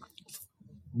 okay,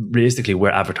 realistically, we're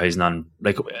advertising on,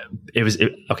 like,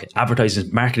 advertising,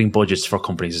 marketing budgets for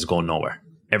companies is going nowhere.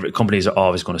 Companies are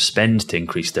always going to spend to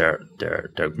increase their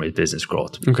business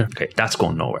growth. Okay, that's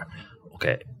going nowhere.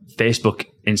 Okay, Facebook,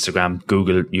 Instagram,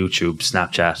 Google, YouTube,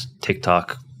 Snapchat,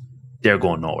 TikTok, they're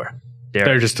going nowhere.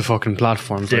 They're just the fucking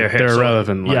platforms. They're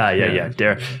irrelevant.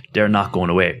 Yeah. They're not going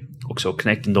away. So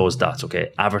connecting those dots,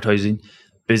 okay, advertising,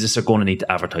 businesses are going to need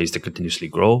to advertise to continuously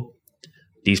grow.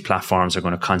 These platforms are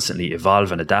going to constantly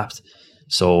evolve and adapt.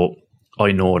 So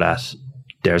I know that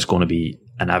there's going to be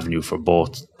an avenue for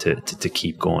both to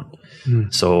keep going.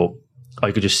 So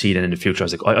I could just see that in the future. I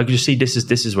was like, I could just see this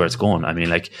is where it's going. I mean,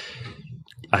 like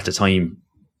at the time,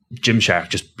 Gymshark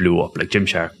just blew up. Like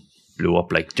Gymshark blew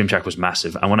up. Like Gymshark was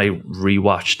massive. And when I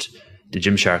rewatched the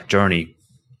Gymshark journey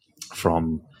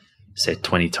from say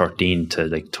 2013 to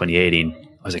like 2018,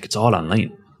 I was like, it's all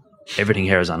online. Everything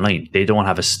here is online. They don't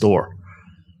have a store.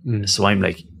 So I'm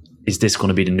like, is this going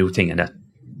to be the new thing? And that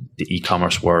the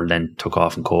e-commerce world then took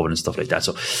off in COVID and stuff like that.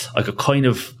 So I could kind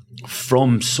of,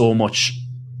 from so much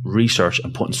research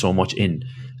and putting so much in,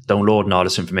 downloading all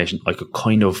this information, I could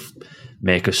kind of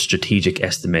make a strategic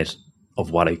estimate of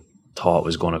what I thought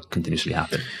was going to continuously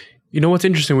happen. You know what's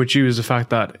interesting with you is the fact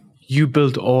that you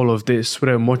built all of this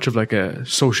without much of like a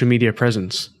social media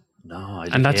presence. No, I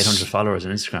had 800 followers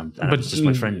on Instagram, and it was just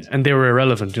my friends. And they were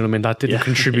irrelevant, you know what I mean? That didn't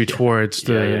contribute towards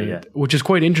the... Which is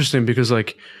quite interesting because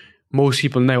like most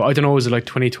people now, I don't know, is it like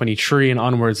 2023 and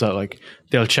onwards that like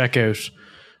they'll check out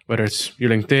whether it's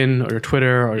your LinkedIn or your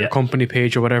Twitter or your company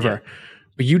page or whatever.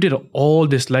 But you did all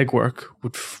this legwork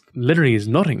with literally is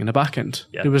nothing in the back end.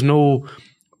 There was no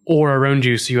aura around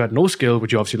you, so you had no skill,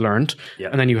 which you obviously learned,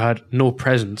 and then you had no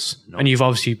presence. And you've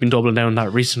obviously been doubling down on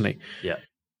that recently.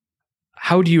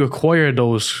 How do you acquire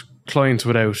those clients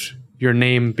without your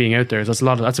name being out there? That's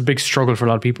a big struggle for a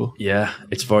lot of people. Yeah,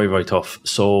 it's very, very tough.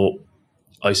 So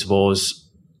I suppose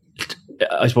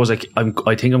like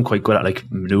I think I'm quite good at like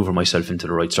maneuver myself into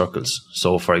the right circles.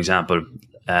 So for example,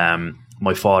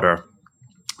 my father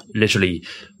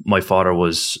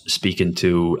was speaking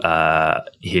to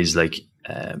his like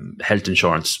health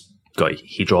insurance guy.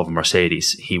 He drove a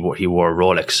Mercedes. He wore a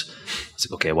Rolex. I was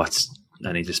like, okay,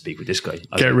 I need to speak with this guy.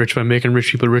 Get rich by making rich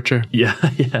people richer. Yeah.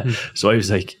 So I was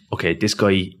like, okay, this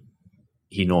guy,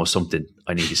 he knows something.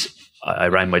 I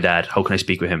rang my dad. How can I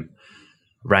speak with him?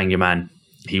 Rang your man.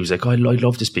 He was like, oh, I'd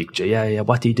love to speak to you. Yeah.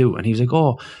 What do you do? And he was like,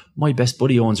 oh, my best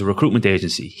buddy owns a recruitment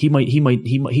agency. He'd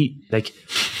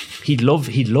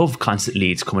love constant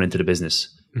leads coming into the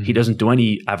business. He doesn't do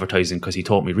any advertising because he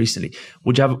told me recently.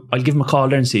 I'll give him a call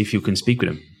there and see if you can speak with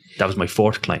him. That was my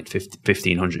fourth client,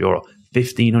 €1,500.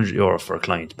 €1,500 for a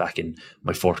client back in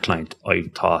my fourth client. I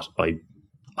thought I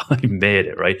made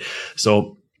it, right?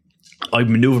 So I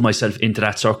maneuvered myself into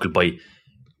that circle by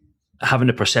having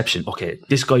a perception. Okay,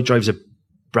 this guy drives a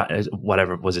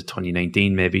whatever was it,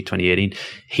 2019, maybe 2018.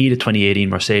 He had a 2018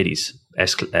 Mercedes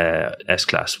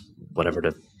S-Class, whatever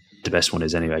the best one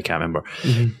is anyway. I can't remember.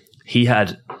 He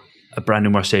had a brand new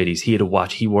Mercedes. He had a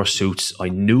watch. He wore suits. I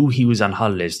knew he was on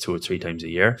holidays 2 or 3 times a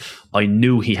year. I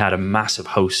knew he had a massive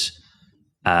house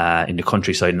in the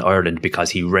countryside in Ireland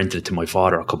because he rented it to my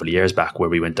father a couple of years back, where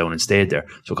we went down and stayed there.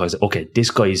 So I was like, okay,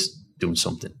 this guy's doing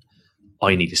something.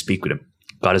 I need to speak with him.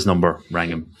 Got his number, rang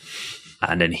him,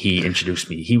 and then he introduced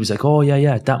me. He was like, oh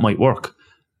yeah, that might work.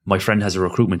 My friend has a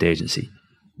recruitment agency.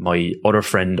 My other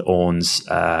friend owns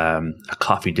a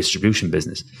coffee distribution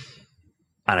business.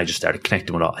 And I just started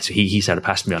connecting with all. So he started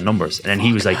passing me on numbers. And then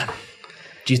he was like,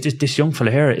 geez, this young fella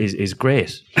here is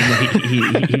great.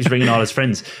 He's ringing all his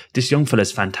friends. This young fella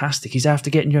is fantastic. He's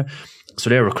after getting you. So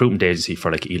they're a recruitment agency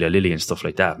for like Eli Lilly and stuff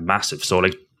like that. Massive. So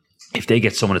like if they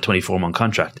get someone a 24-month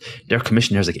contract, their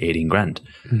commission there is like 18 grand.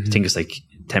 I think it's like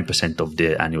 10% of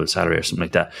the annual salary or something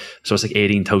like that. So it's like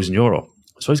 €18,000.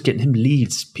 So I was getting him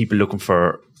leads, people looking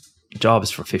for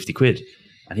jobs for 50 quid.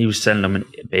 And he was selling them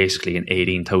basically an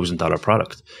 $18,000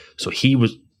 product. So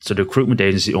the recruitment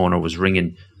agency owner was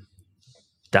ringing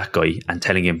that guy and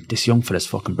telling him, this young fella's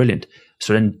fucking brilliant.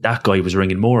 So then that guy was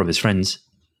ringing more of his friends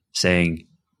saying,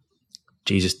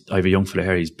 Jesus, I have a young fella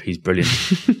here. He's brilliant.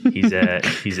 He's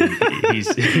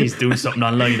doing something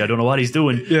online. I don't know what he's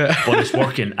doing, but it's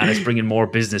working and it's bringing more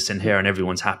business in here and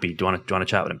everyone's happy. Do you want to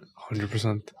chat with him?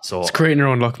 100%. So it's creating your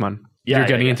own luck, man. You're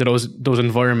getting into those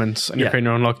environments and you're creating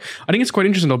your own luck. I think it's quite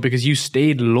interesting though, because you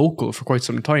stayed local for quite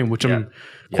some time, which I'm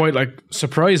quite like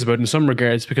surprised about in some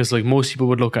regards, because like most people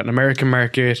would look at an American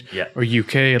market or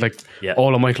UK. Like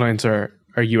all of my clients are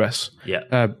US,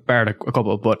 bar like a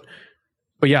couple, but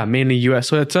yeah, mainly US.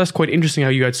 So that's quite interesting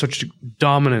how you had such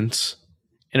dominance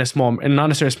in and not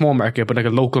necessarily a small market, but like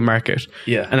a local market.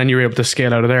 Yeah, and then you were able to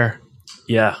scale out of there.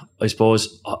 Yeah, I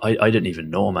suppose I didn't even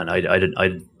know, man. I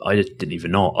didn't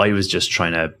even know. I was just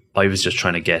trying to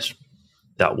get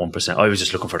that 1%. I was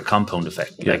just looking for the compound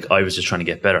effect. Yeah. Like I was just trying to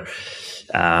get better.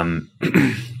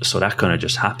 So that kind of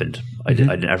just happened. I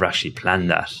never actually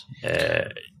planned that.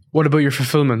 What about your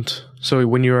fulfillment? So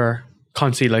when you're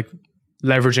constantly like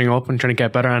leveraging up and trying to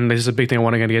get better, and this is a big thing I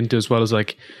want to get into as well, is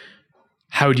like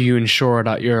how do you ensure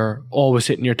that you're always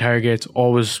hitting your targets,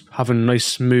 always having a nice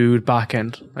smooth back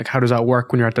end? Like, how does that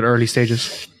work when you're at the early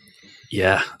stages?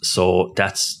 Yeah, so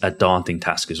that's a daunting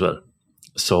task as well.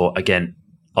 So again,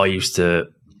 when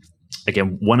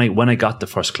I got the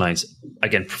first clients,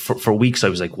 again, for weeks I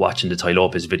was like watching the Ty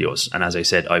Lopez videos, and as I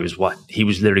said, he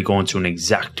was literally going through an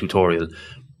exact tutorial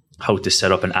how to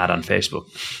set up an ad on Facebook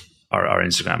or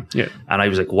Instagram. Yeah. And I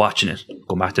was like watching it,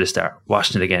 go back to the start,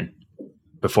 watching it again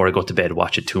before I go to bed,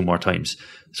 watch it 2 more times.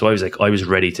 So I was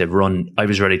ready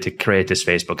to create this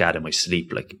Facebook ad in my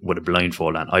sleep, like with a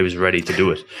blindfold on. I was ready to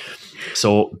do it.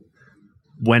 So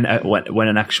when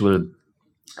an actual,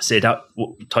 say that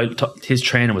his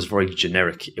training was very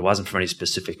generic, it wasn't for any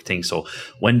specific thing. So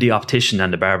when the optician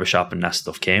and the barbershop and that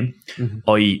stuff came,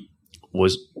 I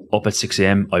was up at 6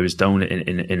 a.m. I was down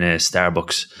in a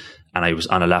Starbucks, and I was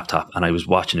on a laptop, and I was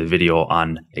watching a video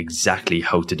on exactly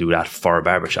how to do that for a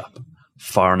barbershop,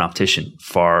 for an optician,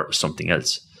 for something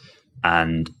else.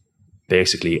 And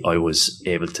basically I was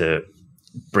able to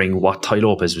bring what Ty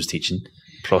Lopez was teaching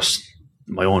plus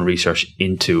my own research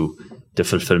into the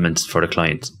fulfillment for the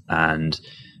client, and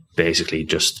basically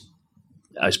just,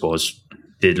 I suppose,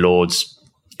 did loads,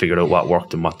 figured out what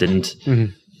worked and what didn't,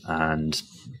 and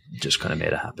just kind of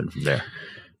made it happen from there.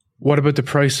 What about the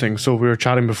pricing? So we were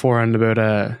chatting beforehand about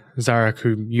Zarek,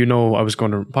 who I was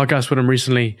going to podcast with him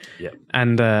recently,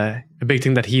 and a big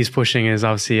thing that he's pushing is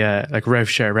obviously like rev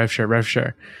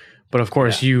share. But of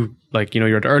course, you're at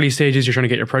the early stages. You're trying to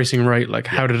get your pricing right. Like,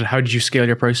 how did you scale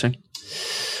your pricing?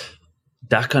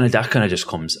 That kind of just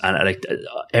comes, and like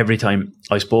every time,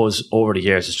 I suppose over the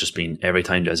years, it's just been every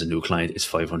time there's a new client, it's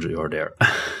 €500 there,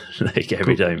 like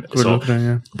every time.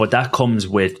 But that comes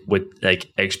with like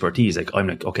expertise. Like I'm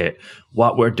like, okay,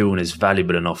 what we're doing is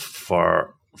valuable enough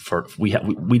for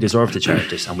we deserve to charge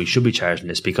this, and we should be charging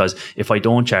this, because if I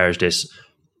don't charge this,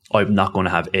 I'm not going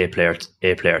to have a player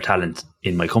talent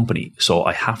in my company, so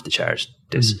I have to charge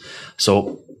this.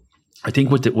 So I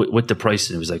think with the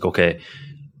pricing, it was like, okay,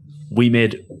 we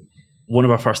made one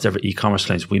of our first ever e-commerce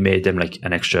clients, we made them like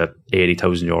an extra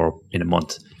 €80,000 in a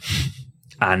month.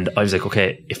 And I was like,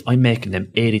 okay, if I'm making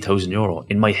them €80,000,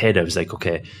 in my head, I was like,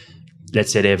 okay,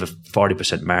 let's say they have a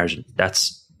 40% margin.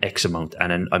 That's X amount.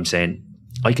 And then I'm saying,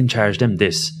 I can charge them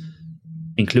this,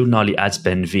 including all the ad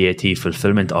spend, VAT,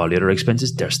 fulfillment, all the other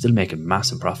expenses. They're still making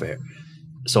massive profit here.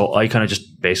 So I kind of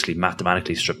just basically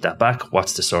mathematically stripped that back.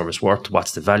 What's the service worth?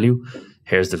 What's the value?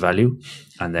 Here's the value.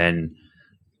 And then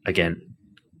again,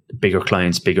 bigger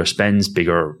clients, bigger spends,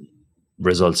 bigger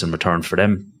results in return for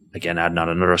them. Again, adding on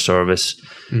another service,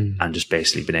 and just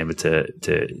basically been able to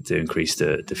increase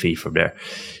the fee from there.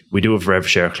 We do have rev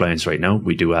share clients right now.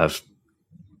 We do have,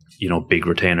 big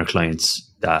retainer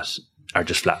clients that are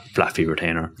just flat fee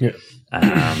retainer. Yeah.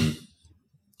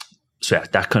 So yeah,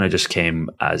 that kind of just came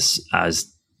as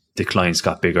the clients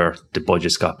got bigger, the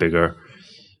budgets got bigger,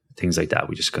 things like that.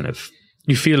 We just kind of,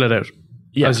 you feel it out.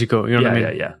 As you go, what I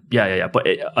mean? Yeah. But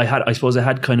I suppose I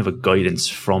had kind of a guidance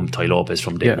from Ty Lopez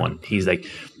from day one. He's like,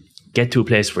 get to a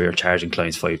place where you're charging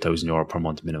clients €5,000 per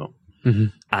month minimum,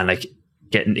 and like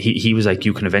he was like,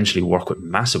 you can eventually work with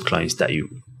massive clients that you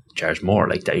charge more,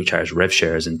 like that you charge rev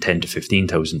shares and $10,000 to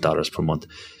 $15,000 per month.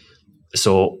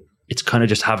 So it's kind of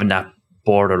just having that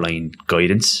borderline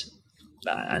guidance,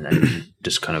 and then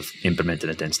just kind of implementing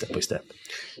it then step by step.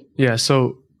 Yeah.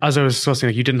 So as I was discussing,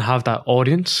 like, you didn't have that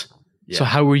audience. Yeah. So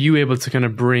how were you able to kind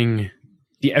of bring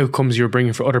the outcomes you were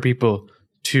bringing for other people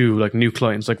to like new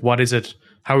clients? Like, what is it?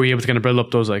 How were you able to kind of build up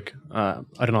those like,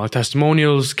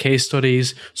 testimonials, case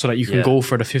studies, so that you can go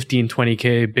for the 15,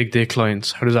 20K big day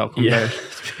clients? How does that come about?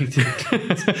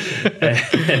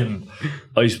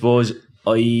 I suppose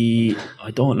I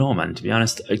don't know, man, to be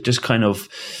honest. I just kind of,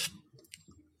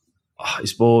 I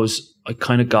suppose I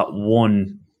kind of got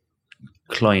one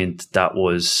client that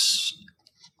was,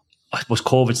 I suppose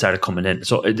COVID started coming in.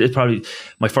 So it probably,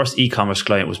 my first e-commerce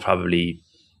client was probably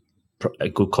a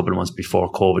good couple of months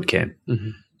before COVID came.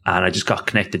 And I just got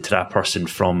connected to that person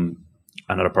from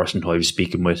another person who I was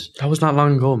speaking with. That was not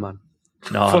long ago, man.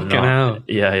 No, hell.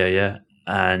 Yeah.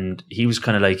 And he was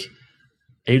kind of like,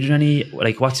 are you doing any,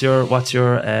 like, what's your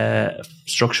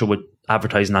structure with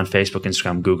advertising on Facebook,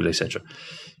 Instagram, Google, etc.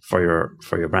 for your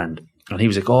brand? And he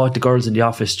was like, oh, the girls in the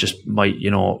office just might,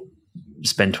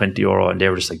 spend €20 and they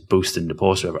were just like boosting the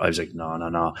post. I was like,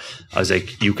 no. I was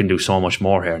like, you can do so much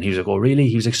more here. And he was like, oh, really?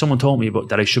 He was like, someone told me about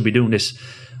that I should be doing this.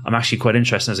 I'm actually quite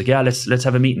interested. And I was like, yeah, let's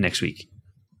have a meeting next week.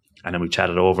 And then we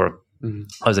chatted over.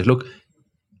 I was like, look,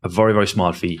 a very, very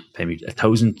small fee. Pay me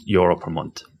 €1,000 per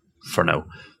month for now.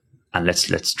 And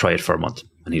let's try it for a month.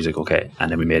 And he was like, okay.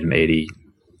 And then we made him 80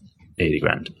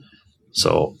 grand.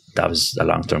 So that was a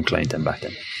long-term client then back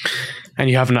then. And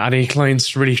you haven't had any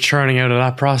clients really churning out of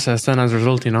that process then as a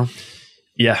result,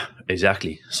 Yeah,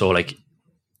 exactly. So like,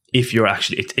 if you're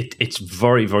actually, it's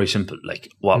very, very simple. Like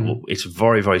it's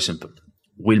very, very simple.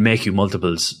 We'll make you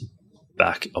multiples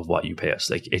back of what you pay us.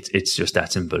 Like it's just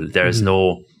that simple. There's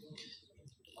no,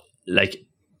 like,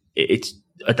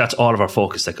 that's all of our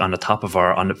focus. Like on the top of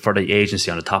for the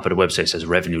agency, on the top of the website says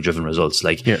revenue driven results.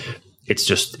 Like it's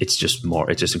just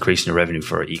increasing the revenue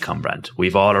for an e-com brand.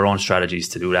 We've all our own strategies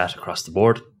to do that across the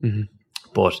board,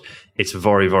 but it's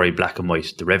very, very black and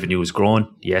white. The revenue is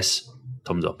growing. Yes.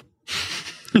 Thumbs up.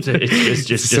 It's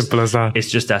just simple as that. It's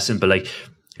just that simple. Like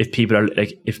if people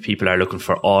are looking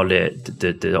for all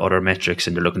the other metrics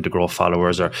and they're looking to grow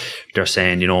followers, or they're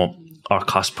saying, our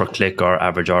cost per click or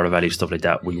average order value, stuff like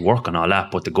that, we work on all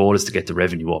that, but the goal is to get the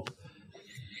revenue up.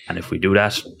 And if we do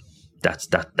that,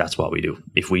 that's what we do.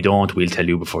 If we don't, we'll tell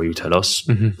you before you tell us,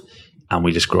 and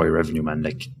we just grow your revenue, man.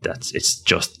 Like it's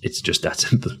just that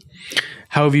simple.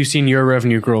 How have you seen your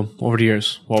revenue grow over the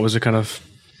years? What was the kind of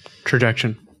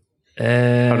trajectory?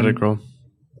 How did it grow?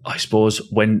 I suppose it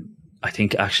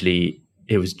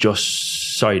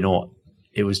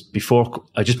was before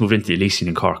I just moved into the Elysian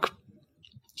in Cork,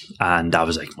 and that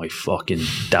was like my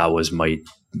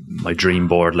dream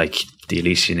board, like the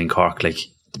Elysian in Cork, like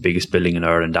the biggest building in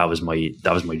Ireland. That was my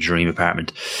dream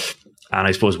apartment. And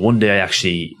I suppose one day I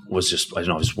actually was I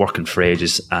was working for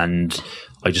ages, and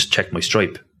I just checked my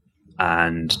Stripe,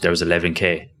 and there was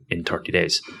 11k in 30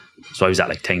 days. So I was at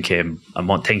like 10k a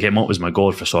month. 10k a month was my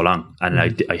goal for so long, and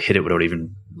I hit it without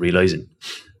even realizing.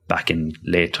 Back in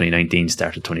late 2019,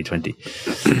 start of 2020.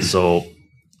 So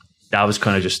that was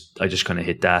kind of I just kind of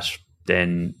hit that.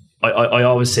 Then I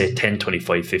always say 10,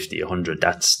 25, 50, 100.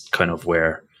 That's kind of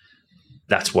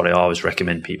that's what I always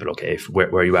recommend people. Okay, where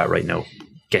are you at right now?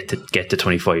 Get to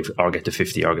 25 or get to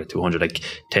 50 or get to 100. Like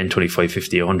 10, 25,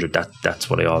 50, 100. That's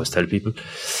what I always tell people.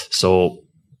 So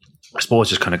I suppose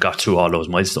just kind of got through all those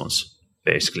milestones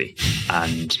basically,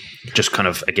 and just kind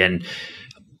of again,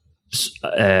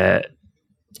 I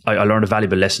learned a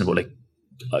valuable lesson about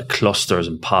like clusters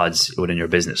and pods within your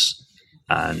business,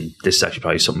 and this is actually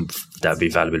probably something that would be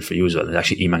valuable for you as well. And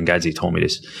actually, Iman Gadzi told me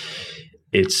this.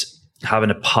 It's having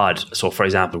a pod. So, for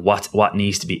example, what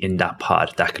needs to be in that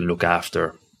pod that can look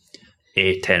after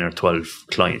 8, 10, or 12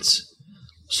 clients.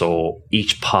 So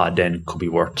each pod then could be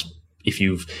worth, if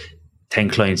you've 10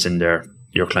 clients in there,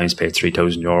 your clients pay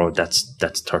 €3,000.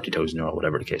 That's €30,000,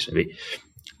 whatever the case may be,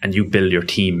 and you build your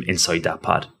team inside that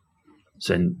pod.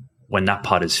 So when that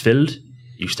pod is filled,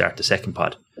 you start the second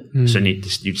pod. So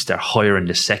you start hiring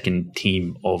the second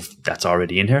team that's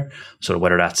already in here. So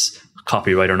whether that's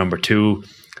copywriter number 2,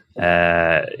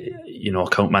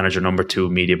 account manager number 2,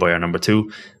 media buyer number 2,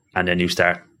 and then you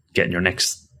start getting your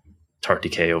next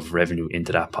 30k of revenue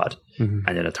into that pod, and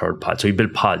then a third pod. So you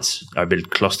build pods or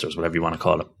build clusters, whatever you want to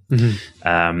call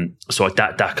them. So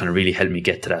that kind of really helped me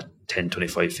get to that 10,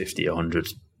 25, 50, 100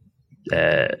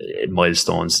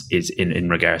 milestones is in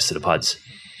regards to the pods.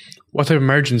 What type of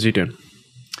margins are you doing?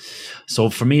 So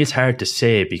for me, it's hard to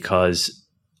say because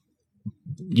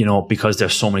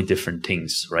there's so many different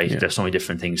things, right? Yeah. There's so many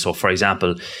different things. So for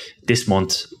example, this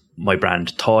month, my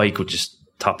brand Toy, which is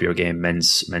top of your game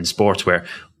men's sportswear,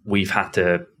 we've had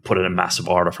to put in a massive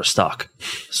order for stock.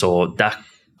 So that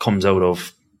comes out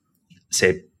of,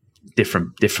 say,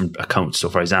 different accounts. So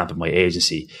for example, my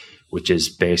agency, which is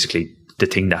basically the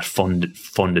thing that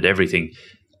funded everything,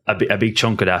 a big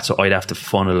chunk of that. So I'd have to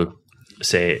funnel,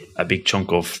 say, a big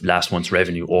chunk of last month's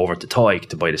revenue over to Toy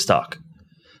to buy the stock.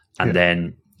 And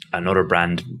then another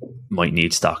brand might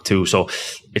need stock too. So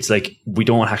it's like we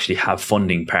don't actually have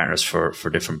funding partners for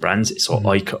different brands. So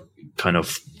I kind of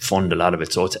fund a lot of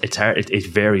it. So it's hard. It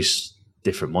varies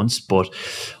different months, but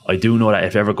I do know that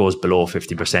if it ever goes below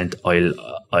 50%,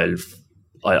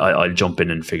 I'll jump in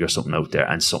and figure something out there,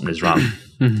 and something is wrong.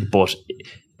 But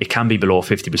it can be below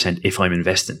 50% if I'm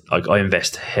investing. Like I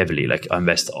invest heavily. Like I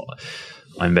invested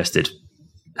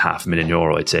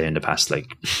 €500,000, I'd say, in the past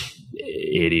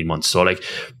 18 months. So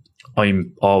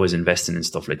I'm always investing in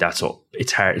stuff like that. So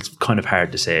it's hard. It's kind of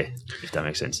hard to say, if that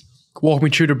makes sense. Walk me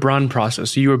through the brand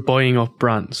process. So you were buying up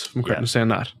brands. I'm correct in saying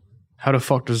that. How the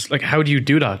fuck how do you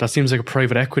do that? That seems like a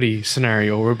private equity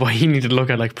scenario whereby you need to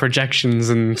look at projections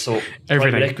and so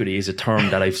everything. Private equity is a term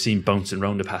that I've seen bouncing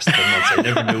around the past 10 months. I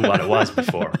never knew what it was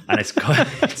before, and it's kind of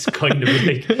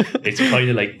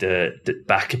like the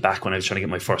back when I was trying to get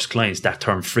my first clients. That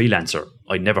term freelancer,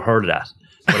 I'd never heard of that,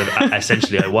 but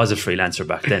essentially I was a freelancer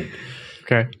back then.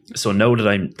 Okay. So now that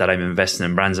I'm investing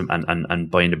in brands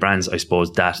and buying the brands, I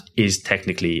suppose that is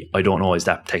technically, I don't know, is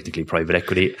that technically private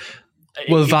equity?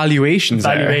 Well, valuations.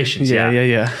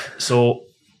 Yeah. So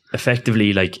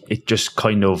effectively, like it just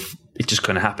kind of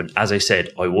happened. As I said,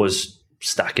 I was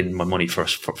stacking my money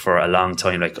for a long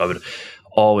time. Like I would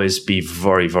always be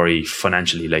very, very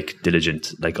financially like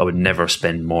diligent. Like I would never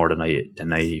spend more than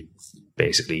I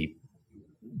basically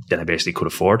could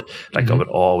afford. Like I would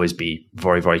always be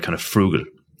very, very kind of frugal.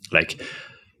 Like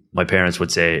my parents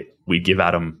would say, we'd give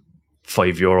Adam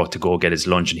 €5 to go get his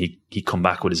lunch, and he'd come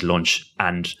back with his lunch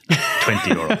and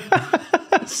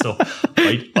 €20. So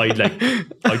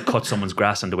I'd cut someone's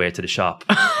grass on the way to the shop,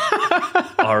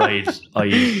 or I'd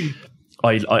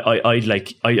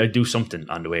do something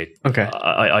on the way. Okay,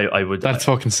 I would. That's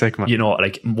fucking sick, man. You know,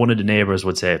 like one of the neighbors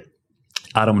would say,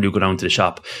 Adam, when you go down to the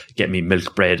shop, get me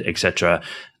milk, bread, etc.,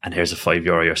 and here's a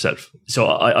 €5 yourself. So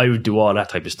I would do all that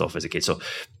type of stuff as a kid. So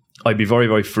I'd be very,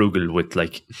 very frugal with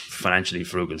like financially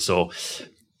frugal. So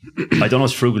I don't know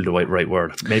if frugal the right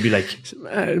word. Maybe like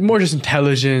more just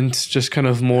intelligent, just kind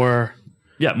of more.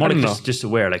 Yeah, more like just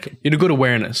aware. Like you had a good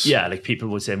awareness. Yeah, like people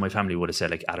would say, my family would have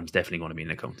said, like Adam's definitely going to be an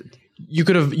accountant. You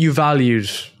valued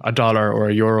 $1 or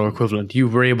 €1 equivalent. You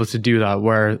were able to do that,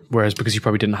 whereas because you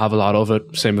probably didn't have a lot of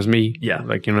it, same as me. Yeah,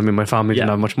 like you know what I mean. My family didn't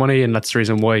have much money, and that's the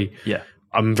reason why. Yeah.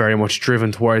 I'm very much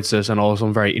driven towards this, and also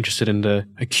I'm very interested in the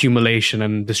accumulation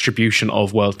and distribution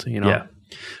of wealth, you know? Yeah.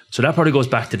 So that probably goes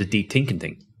back to the deep thinking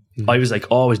thing. I was like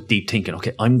always deep thinking,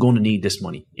 okay, I'm going to need this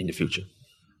money in the future.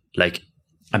 Like,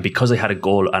 and because I had a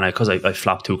goal, and because I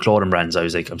flopped 2 clothing brands, I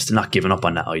was like, I'm still not giving up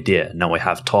on that idea. Now I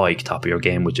have Toy, Top of Your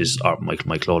Game, which is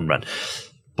my clothing brand.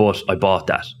 But I bought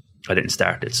that. I didn't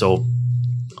start it. So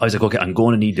I was like, okay, I'm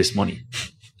going to need this money.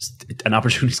 An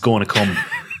opportunity is going to come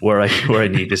where I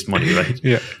need this money, right?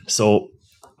 Yeah. So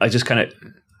I just kind of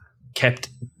kept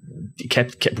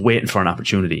waiting for an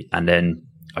opportunity, and then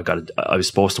I was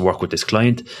supposed to work with this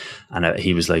client, and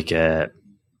he was like, I'm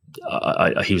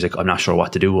not sure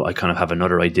what to do. I kind of have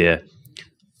another idea.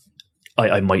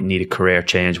 I might need a career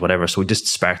change, whatever. So we just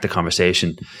sparked the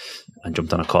conversation and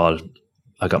jumped on a call.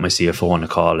 I got my CFO on a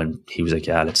call, and he was like,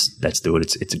 yeah, let's do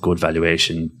it. It's a good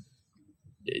valuation.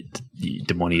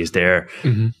 The money is there.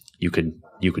 Mm-hmm. You can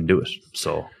do it.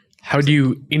 So how do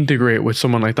you integrate with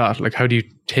someone like that? Like, how do you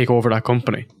take over that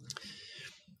company?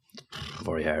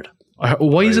 Very hard.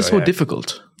 Why is it so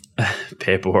difficult?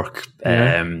 Paperwork.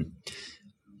 Yeah.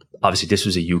 Obviously, this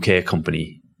was a UK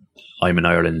company. I'm in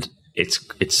Ireland.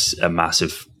 It's a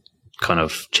massive kind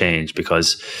of change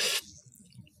because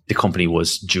the company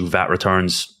was due VAT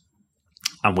returns,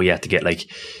 and we had to get like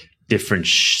different.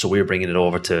 So we were bringing it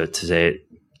over to say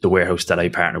the warehouse that I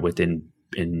partner with in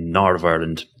North of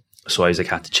Ireland. So Isaac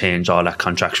had to change all that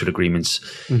contractual agreements.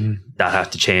 Mm-hmm. That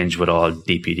had to change with all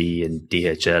DPD and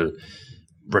DHL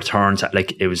returns.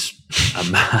 Like it was a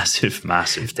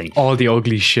massive thing. All the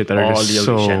ugly shit that are just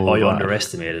so bad. I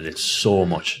underestimated it so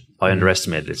much.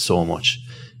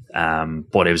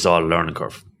 But it was all a learning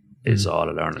curve. It's all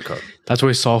a learning curve. That's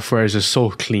why software is just so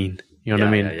clean. You know what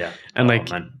I mean? Yeah.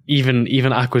 And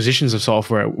even acquisitions of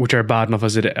software, which are bad enough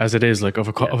as it is, like of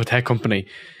a tech company,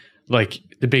 like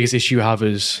the biggest issue you have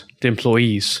is the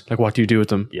employees. Like, what do you do with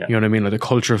them? Yeah. You know what I mean? Like the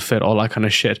culture fit, all that kind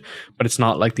of shit. But it's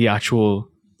not like the actual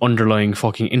underlying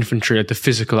fucking infantry, like the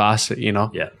physical asset. You know?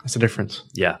 Yeah, that's the difference.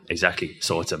 Yeah, exactly.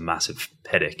 So it's a massive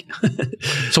headache.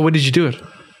 So why did you do it?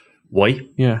 Why?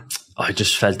 Yeah. I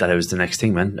just felt that it was the next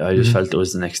thing, man. I just felt it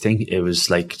was the next thing. It was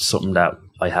like something that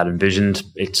I had envisioned.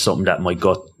 It's something that my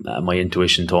gut, my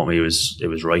intuition told me it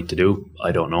was right to do.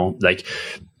 I don't know. Like,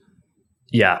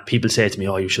 yeah, people say to me,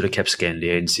 "Oh, you should have kept scaling the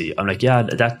agency." I'm like, yeah,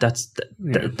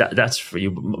 that's for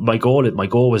you. My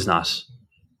goal was not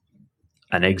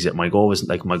an exit. My goal is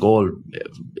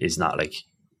not like,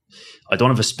 I don't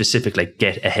have a specific like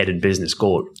get ahead in business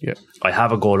goal. Yeah, I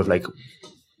have a goal of like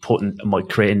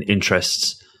creating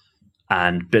interests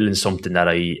and building something that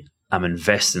I am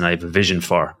investing, I have a vision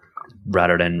for,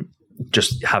 rather than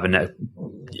just having a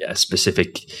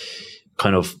specific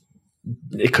kind of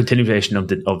a continuation of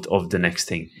the next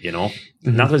thing, you know?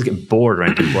 Mm-hmm. Not that I was getting bored or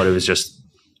anything, but it was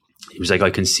like, I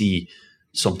can see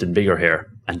something bigger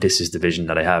here, and this is the vision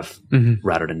that I have,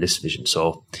 rather than this vision.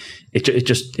 So it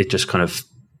just kind of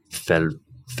felt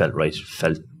right,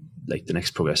 felt like the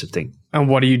next progressive thing. And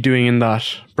what are you doing in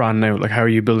that brand now? Like, how are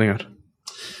you building it?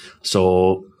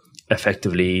 So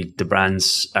effectively, the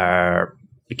brands are,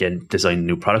 again, designing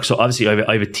new products. So obviously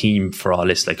I have a team for all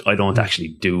this. Like, I don't actually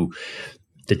do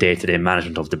the day-to-day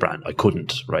management of the brand. I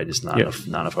couldn't, right? It's not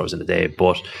enough hours in the day.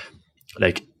 But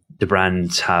like, the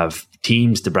brands have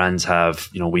teams, the brands have,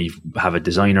 we have a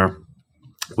designer,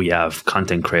 we have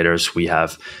content creators, we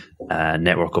have a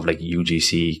network of like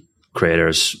UGC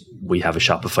creators, we have a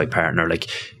Shopify partner. Like,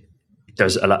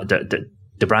 there's a lot,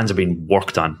 the brands are being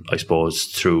worked on, I suppose,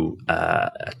 through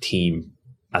a team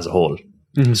as a whole.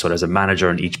 So there's a manager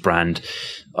in each brand.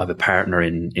 I have a partner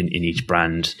in each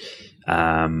brand.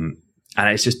 And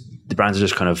it's just, the brands are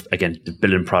just kind of, again,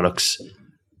 building products,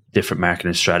 different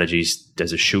marketing strategies.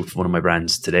 There's a shoot for one of my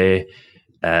brands today.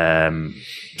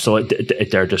 So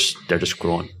they're just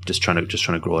growing, just trying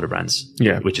to grow the brands.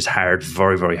 Yeah. Which is hard,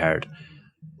 very, very hard.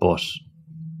 But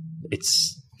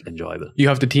it's enjoyable. You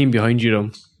have the team behind you though.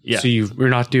 Yeah. So you're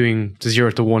not doing the 0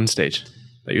 to 1 stage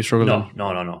that you struggle on.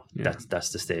 No. Yeah. That's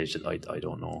the stage that I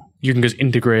don't know. You can just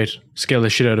integrate, scale the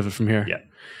shit out of it from here.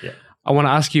 Yeah. I want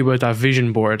to ask you about that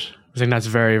vision board. I think that's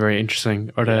very, very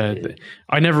interesting. Or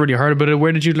I never really heard about it.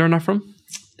 Where did you learn that from?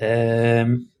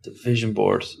 The vision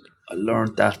board. I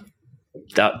learned that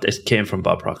it came from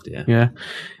Bob Proctor. Yeah.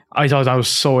 I thought that was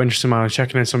so interesting, man. I was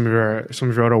checking out some of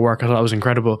your other work. I thought that was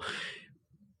incredible.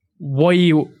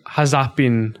 Why has that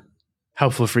been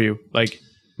helpful for you? Like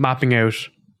mapping out,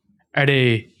 are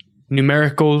they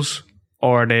numeric goals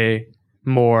or are they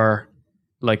more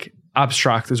like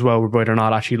abstract as well, whereby they're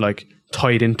not actually like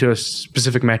tied into a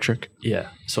specific metric? Yeah.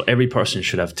 So every person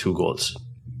should have two goals,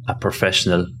 a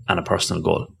professional and a personal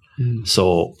goal.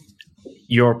 So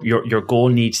your goal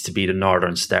needs to be the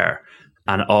Northern Star,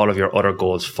 and all of your other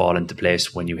goals fall into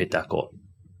place when you hit that goal.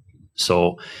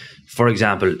 So, for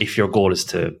example, if your goal is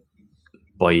to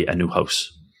buy a new house,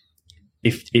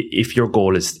 if your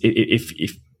goal is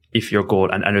if your goal,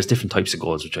 and there's different types of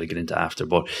goals which I'll get into after,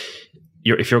 but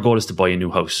if your goal is to buy a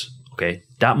new house, okay,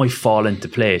 that might fall into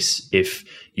place if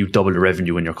you double the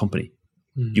revenue in your company.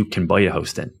 You can buy a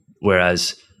house then.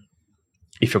 Whereas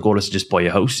if your goal is to just buy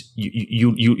a house,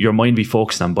 your mind be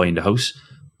focused on buying the house,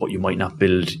 but you might not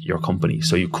build your company.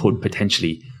 So you could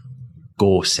potentially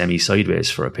go semi-sideways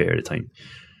for a period of time.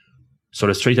 So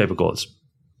there's three types of goals.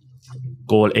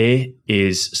 Goal A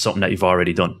is something that you've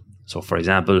already done. So for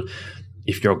example,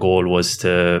 if your goal was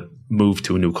to move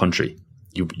to a new country,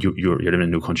 you're living in a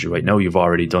new country right now, you've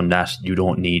already done that. You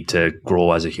don't need to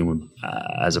grow as a human,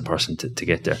 as a person to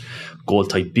get there. Goal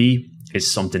type B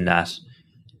is something that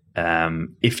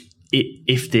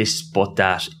if this, but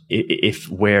that, if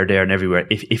where, there and everywhere,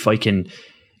 if I can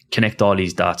connect all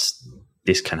these dots,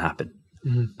 this can happen.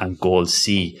 And goal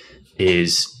C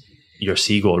is your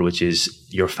C goal, which is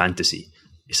your fantasy.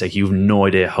 It's like you've no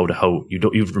idea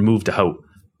you've removed the how.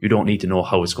 You don't need to know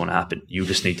how it's going to happen. You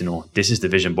just need to know this is the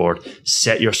vision board.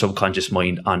 Set your subconscious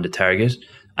mind on the target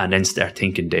and then start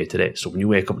thinking day to day. So when you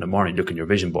wake up in the morning, look at your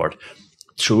vision board,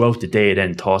 throughout the day,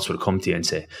 then thoughts will come to you and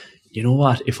say, you know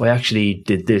what, if I actually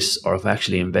did this, or if I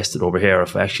actually invested over here, or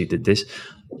if I actually did this,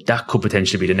 that could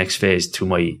potentially be the next phase to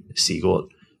my C goal.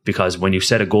 Because when you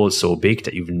set a goal so big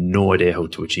that you've no idea how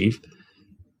to achieve,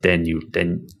 then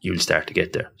you'll start to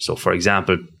get there. So for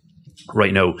example,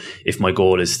 right now, if my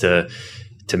goal is to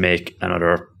make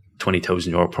another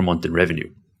 20,000 euro per month in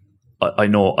revenue, I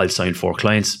know I'll sign 4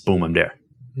 clients, boom, I'm there.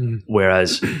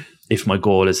 Whereas if my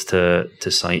goal is to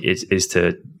sign is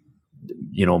to,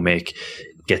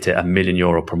 get to €1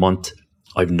 million per month,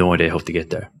 I've no idea how to get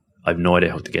there.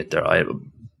 I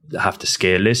have to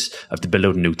scale this. I have to build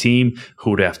out a new team.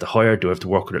 Who do I have to hire? Do I have to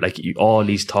work with it? Like all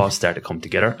these thoughts start to come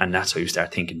together, and that's how you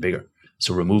start thinking bigger.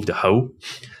 So remove the how.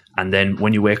 And then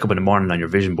when you wake up in the morning on your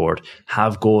vision board,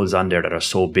 have goals on there that are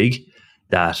so big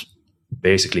that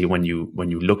basically when you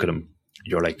look at them,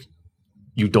 you're like,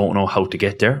 you don't know how to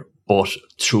get there, but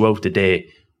throughout the day,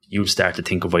 you'll start to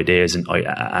think of ideas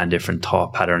and different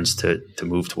thought patterns to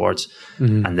move towards.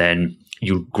 And then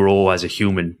you'll grow as a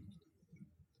human,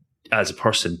 as a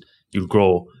person, you'll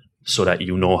grow so that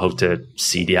you know how to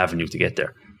see the avenue to get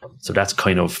there. So that's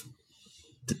kind of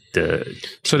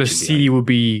So the C would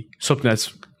be something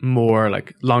that's more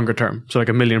like longer term. So like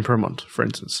 $1 million per month, for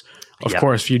instance. Of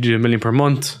course, if you do $1 million per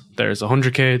month, there's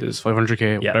 100K, there's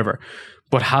 500K, whatever.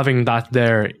 But having that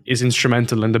there is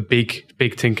instrumental in the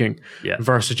big thinking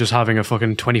versus just having a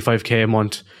fucking 25K a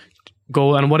month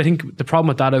goal. And what I think the problem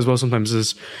with that as well sometimes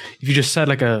is if you just set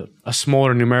like a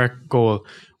smaller numeric goal,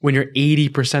 when you're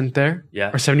 80% there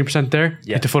or 70% there,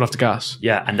 hit the foot off the gas.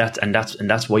 Yeah, and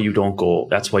that's why you don't go.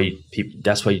 That's why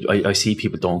I see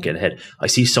people don't get ahead. I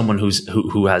see someone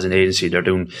who has an agency, they're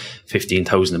doing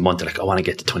 15,000 a month. They're like, I want to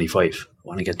get to 25.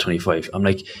 I'm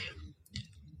like,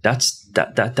 that's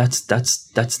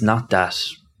not that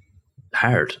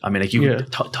hard. I mean,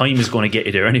 like time is going to get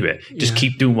you there anyway. Just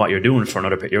keep doing what you're doing for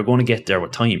another. You're going to get there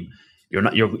with time. You're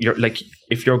not. You're like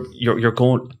if you're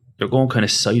going. You're going kind of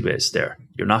sideways there.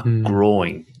 You're not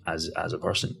growing as a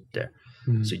person there.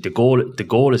 So the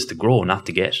goal is to grow, not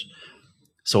to get.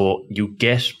 So you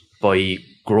get by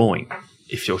growing.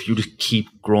 If you just keep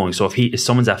growing. So if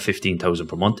someone's at 15,000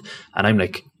 per month, and I'm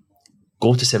like,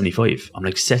 go to 75. I'm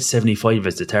like, set 75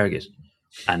 as the target.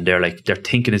 And they're like, their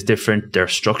thinking is different, their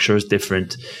structure is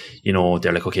different. You know,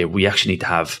 they're like, okay, we actually need to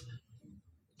have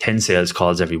 10 sales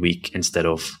calls every week instead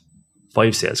of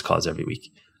 5 sales calls every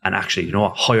week. And actually, you know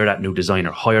what, hire that new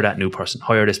designer, hire that new person,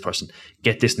 hire this person,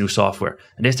 get this new software.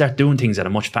 And they start doing things at a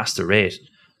much faster rate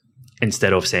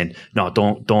instead of saying, no,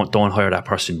 don't hire that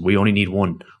person. We only need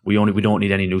one. We don't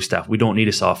need any new staff. We don't need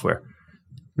a software.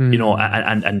 You know,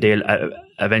 and they'll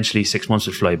eventually 6 months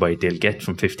will fly by. They'll get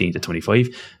from 15 to 25.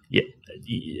 Yeah,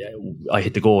 I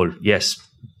hit the goal, yes,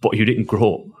 but you didn't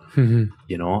grow.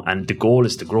 You know, and the goal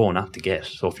is to grow, not to get.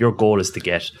 So if your goal is to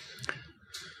get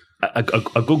a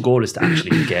good goal is to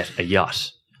actually get a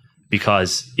yacht,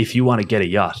 because if you want to get a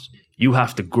yacht, you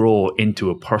have to grow into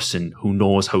a person who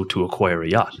knows how to acquire a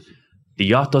yacht. The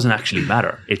yacht doesn't actually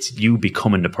matter. It's you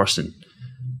becoming the person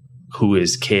who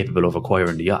is capable of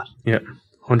acquiring the yacht. Yeah,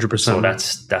 100%. So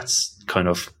that's kind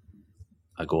of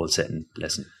a goal setting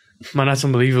lesson. Man, that's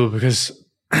unbelievable, because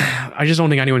I just don't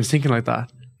think anyone's thinking like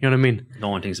that. You know what I mean? No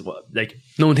one thinks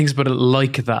about it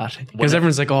like that, because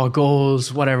everyone's like, oh,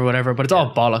 goals, whatever, but it's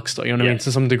all bollocks though, you know what I mean,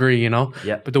 to some degree, you know?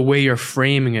 Yeah. But the way you're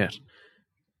framing it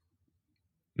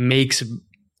makes it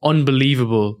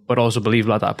unbelievable, but also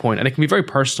believable at that point. And it can be very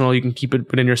personal. You can keep it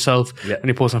within yourself when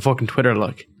you post on fucking Twitter,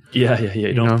 like. Yeah.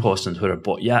 You don't post on Twitter,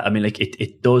 but yeah, I mean, like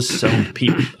it does sound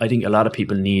people. I think a lot of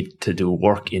people need to do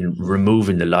work in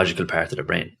removing the logical part of the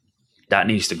brain. That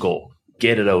needs to go.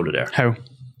 Get it out of there. How?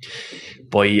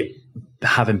 By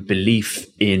having belief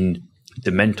in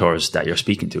the mentors that you're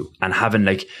speaking to, and having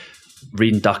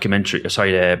reading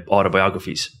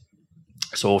autobiographies.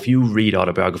 So if you read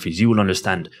autobiographies, you will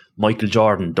understand Michael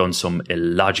Jordan done some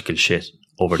illogical shit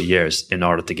over the years in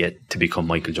order to become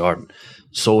Michael Jordan.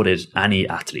 So did any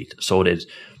athlete. So did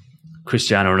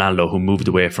Cristiano Ronaldo, who moved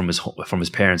away from his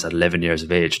parents at 11 years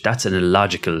of age. That's an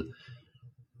illogical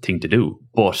thing to do.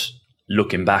 But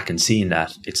looking back and seeing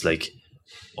that, it's like,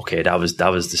 okay, that was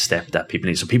the step that people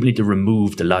need. So people need to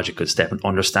remove the logical step and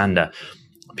understand that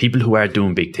people who are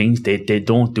doing big things, they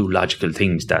don't do logical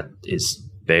things. That is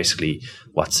basically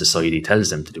what society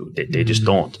tells them to do. They just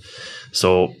don't.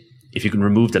 So if you can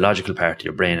remove the logical part of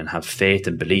your brain and have faith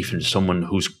and belief in someone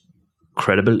who's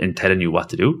credible in telling you what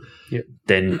to do,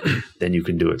 then you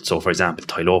can do it. So for example,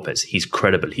 Ty Lopez, he's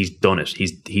credible. He's done it.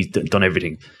 He's done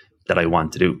everything that I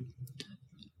want to do.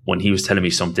 When he was telling me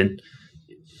something,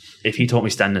 if he told me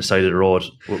stand on the side of the road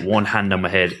with one hand on my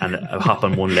head and a hop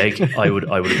on one leg, I would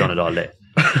have done it all day.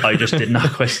 I just did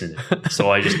not question it.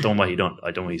 So I just done what he done.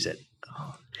 I done what he said.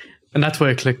 And that's why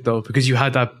it clicked though, because you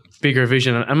had that bigger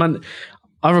vision. And man,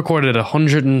 I've recorded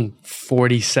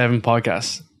 147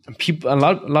 podcasts, and a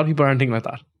lot of people aren't thinking like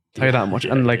that. Tell you that much.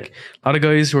 And a lot of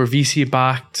guys who are VC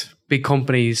backed, big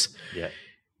companies,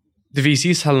 the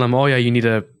VCs telling them, oh yeah, you need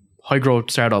a high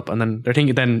growth startup, and then they're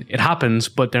thinking, then it happens,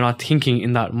 but they're not thinking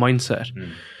in that mindset.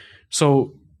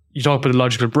 So you talk about the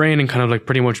logical brain and kind of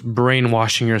pretty much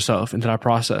brainwashing yourself into that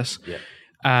process.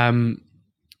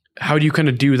 How do you kind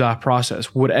of do that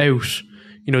process without,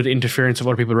 the interference of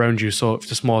other people around you? So if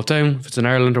it's a small town, if it's in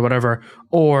Ireland or whatever,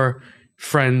 or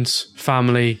friends,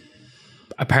 family,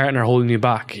 a partner holding you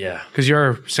back. Because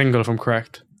you're single, if I'm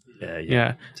correct.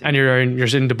 Yeah. And you're in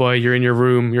Dubai, you're in your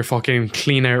room, your fucking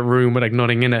clean out room with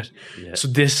nothing in it. So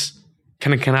this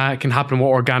can happen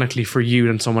more organically for you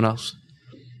than someone else.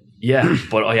 Yeah,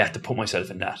 but I had to put myself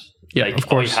in that. Yeah, of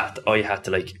course. I had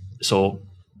to so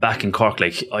back in Cork,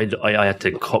 I had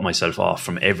to cut myself off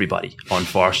from everybody,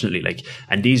 unfortunately.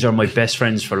 And these are my best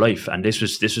friends for life, and this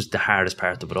was the hardest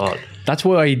part of it all. That's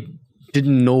why I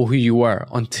didn't know who you were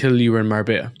until you were in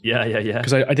Marbella. Yeah.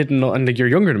 Because I didn't know, and you're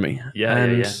younger than me.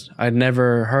 Yeah. I'd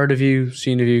never heard of you,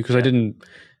 seen of you, because I didn't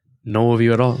know of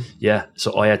you at all. Yeah,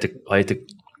 so I had to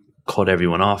cut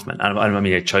everyone off, man. And I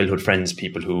mean, childhood friends,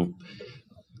 people who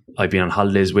I'd been on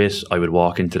holidays with, I would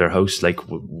walk into their house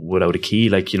without a key,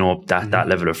 that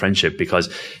level of friendship,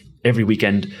 because every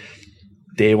weekend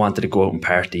they wanted to go out and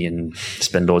party and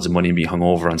spend loads of money and be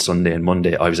hungover on Sunday and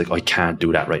Monday. I was like, I can't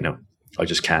do that right now. I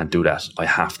just can't do that. I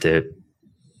have to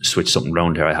switch something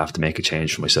around here. I have to make a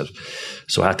change for myself.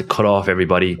 So I had to cut off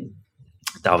everybody.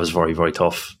 That was very, very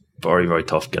tough. Very, very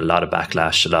tough. Get a lot of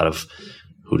backlash, a lot of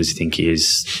who does he think he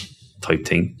is type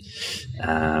thing.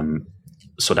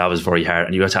 So that was very hard.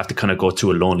 And you have to kind of go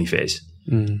through a lonely phase.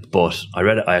 But I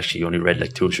actually only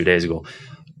read 2 or 3 days ago,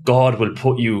 God will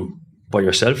put you by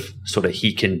yourself so that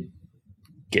he can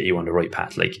get you on the right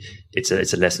path. It's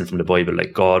a lesson from the Bible.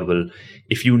 God will,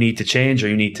 if you need to change, or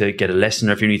you need to get a lesson,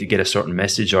 or if you need to get a certain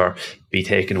message or be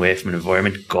taken away from an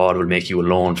environment, God will make you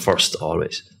alone first,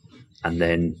 always. And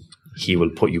then he will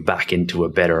put you back into a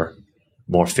better,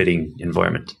 more fitting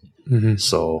environment.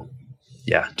 So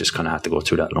yeah, just kind of had to go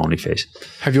through that lonely phase.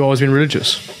 Have you always been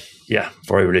religious? Yeah,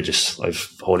 very religious. I've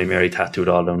Holy Mary tattooed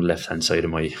all down the left hand side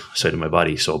of my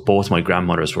body. So both my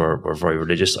grandmothers were very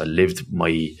religious.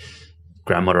 My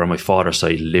grandmother on my father's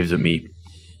side lived in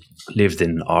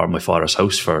my father's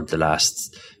house for the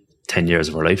last 10 years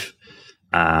of her life.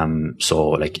 So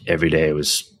like every day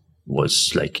was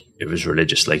like, it was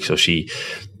religious. Like, so she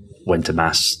went to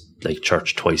mass, like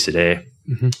church twice a day.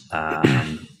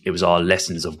 It was all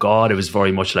lessons of God. It was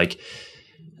very much like,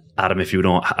 Adam,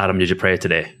 did you pray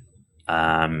today?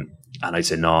 And I'd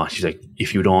say, no. She's like,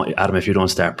 if you don't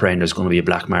start praying, there's going to be a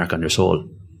black mark on your soul.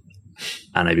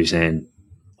 And I'd be saying,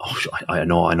 oh, I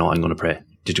know, I'm going to pray.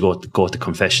 Did you go to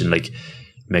confession? Like,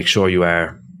 make sure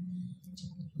you're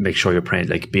praying,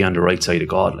 like be on the right side of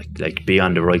God, like be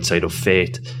on the right side of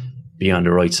faith, be on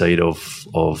the right side of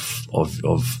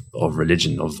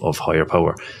religion, of higher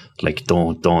power. Like,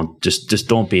 don't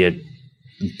be a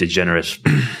degenerate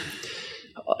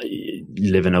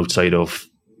living outside of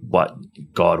what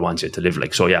God wants you to live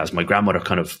like. So yeah, as my grandmother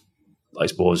kind of, I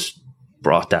suppose,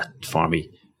 brought that for me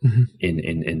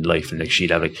in life. And like, she'd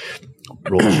have like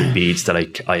rosary beads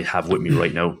that I have with me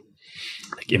right now.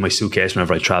 Like in my suitcase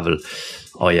whenever I travel,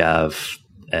 I have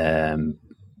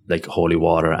like holy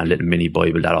water and a little mini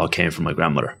Bible that all came from my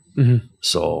grandmother.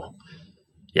 So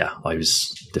yeah, I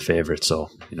was the favourite, so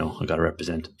I got to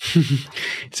represent.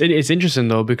 It's interesting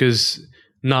though, because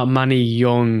not many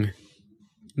young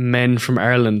men from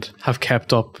Ireland have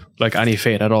kept up like any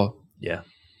faith at all. Yeah,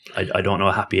 I don't know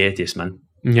a happy atheist, man.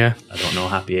 Yeah, I don't know a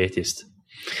happy atheist.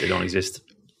 They don't exist.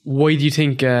 Why do you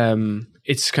think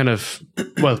it's kind of?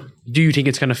 Well, do you think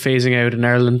it's kind of phasing out in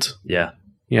Ireland? Yeah,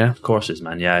 of course it is,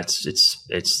 man. Yeah,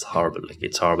 it's horrible. Like,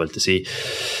 it's horrible to see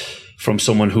from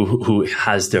someone who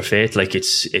has their faith. Like,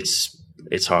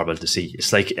 it's horrible to see.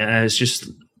 It's like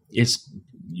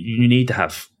you need to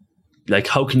have, like,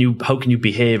 how can you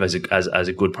behave as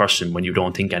a good person when you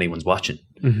don't think anyone's watching,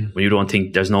 when you don't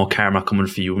think there's no karma coming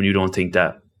for you, when you don't think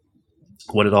that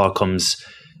when it all comes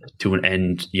to an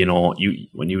end,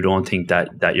 when you don't think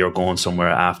that you're going somewhere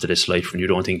after this life, when you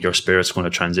don't think your spirit's going to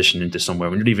transition into somewhere,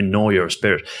 when you don't even know you're a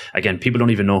spirit. Again, people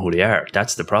don't even know who they are.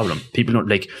 That's the problem. People don't,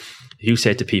 like, you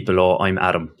say to people, oh, I'm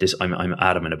Adam. I'm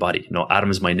Adam in a body. No, Adam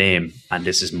is my name and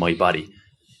this is my body.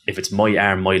 If it's my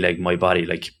arm, my leg, my body,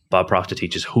 like Bob Proctor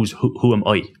teaches, who am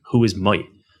I? Who is my?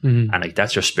 And like,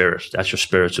 that's your spirit. That's your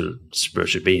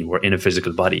spiritual being. We're in a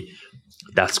physical body.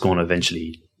 That's going to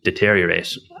eventually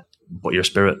deteriorate. But your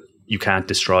spirit, you can't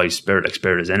destroy spirit. Like,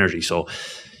 spirit is energy. So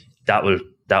that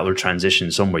will transition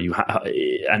somewhere.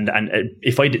 And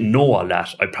if I didn't know all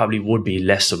that, I probably would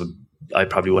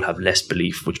have less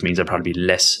belief, which means I'd probably be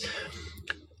less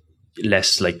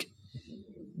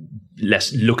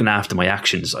looking after my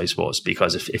actions, I suppose,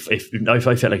 because if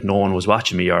I felt like no one was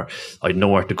watching me, or I'd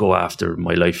nowhere to go after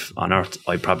my life on earth,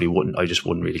 I just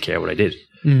wouldn't really care what I did.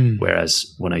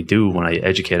 Whereas when I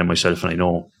educated myself and I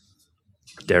know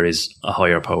there is a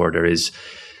higher power, there is,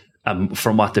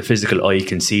 from what the physical eye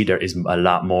can see, there is a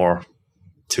lot more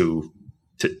to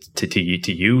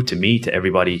you, to me, to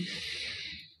everybody.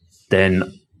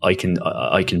 Then I can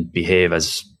behave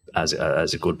as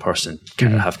a good person,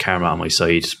 have karma on my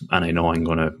side, and I know I'm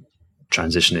going to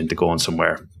transition into going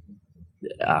somewhere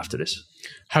after this.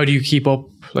 How do you keep up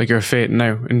like your faith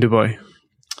now in Dubai?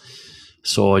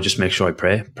 So I just make sure I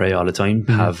pray all the time.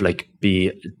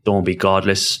 Don't be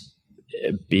godless.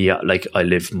 Be like, I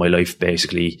live my life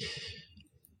basically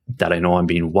that I know I'm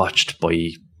being watched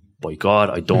by God.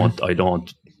 I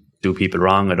don't do people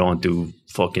wrong. I don't do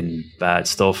fucking bad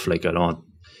stuff. Like, I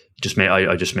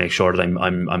just make sure that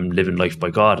I'm living life by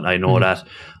God, and I know that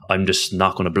I'm just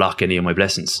not going to block any of my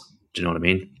blessings. Do you know what I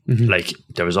mean? Like,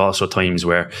 there was also times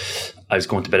where I was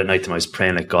going to bed at night and I was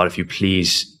praying, like, God, if you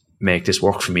please make this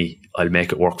work for me, I'll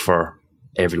make it work for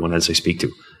everyone else I speak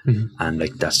to. And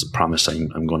like, that's the promise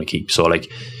I'm going to keep. So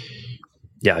like,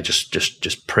 yeah,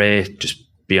 just pray, just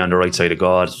be on the right side of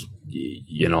God,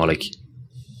 like,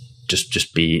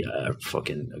 just be a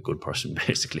good person,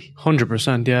 basically.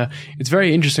 100%, yeah. It's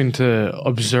very interesting to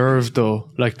observe, though,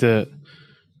 like the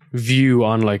view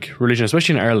on like religion,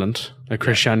 especially in Ireland, like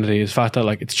Christianity, is the fact that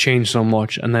like it's changed so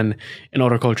much, and then in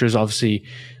other cultures, obviously,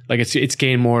 like it's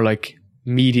gained more like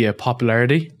media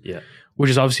popularity, which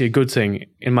is obviously a good thing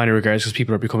in many regards, because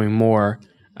people are becoming more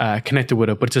connected with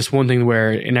it. But it's just one thing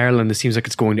where in Ireland it seems like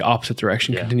it's going the opposite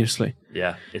direction continuously.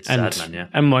 Yeah, it's sad, man. Yeah,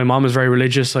 and my mom is very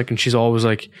religious, like, and she's always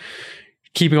like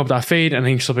keeping up that faith, and I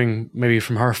think something maybe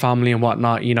from her family and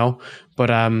whatnot, But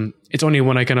it's only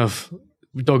when I kind of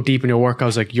dug deep in your work, I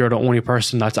was like, you're the only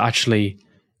person that's actually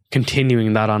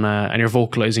continuing that and you're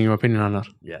vocalizing your opinion on it.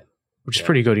 Yeah. which is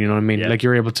pretty good. You know what I mean? Yeah. Like,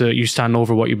 you're able to, you stand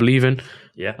over what you believe in.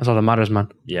 Yeah. That's all that matters, man.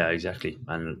 Yeah, exactly.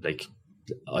 And like,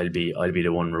 I'll be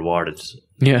the one rewarded.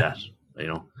 Yeah. That, you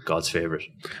know, God's favorite.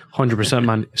 100%,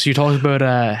 man. So you talked about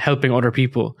helping other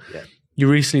people. Yeah. You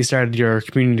recently started your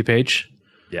community page.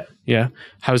 Yeah. Yeah.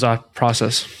 How's that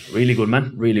process? Really good,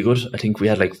 man. Really good. I think we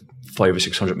had like 500 or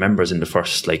 600 members in the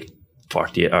first like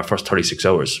 36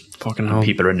 hours. Fucking hell.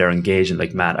 People are in there engaging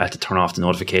like mad. I had to turn off the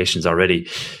notifications already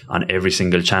on every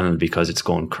single channel because it's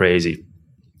going crazy.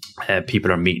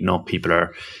 People are meeting up. People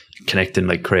are connecting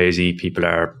like crazy. People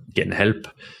are getting help.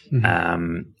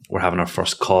 Mm-hmm. We're having our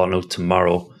first call now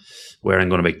tomorrow where I'm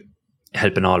going to be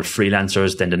helping all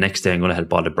freelancers. Then the next day I'm going to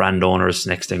help all the brand owners.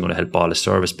 Next day I'm going to help all the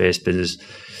service-based business.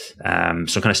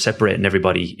 So kind of separating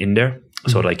everybody in there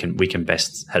so that we can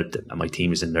best help them. And my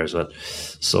team is in there as well.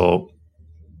 So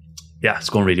yeah, it's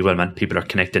going really well, man. People are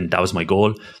connecting. That was my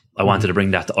goal. I wanted to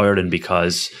bring that to Ireland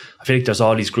because I feel like there's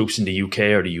all these groups in the UK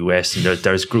or the US, and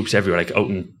there's groups everywhere. Like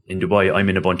out in Dubai, I'm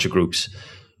in a bunch of groups,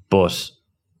 but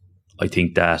I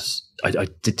think that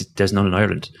there's none in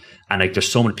Ireland. And like,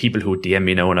 there's so many people who DM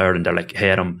me now in Ireland. They're like, "Hey,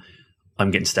 Adam,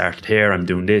 I'm getting started here. I'm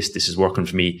doing this. This is working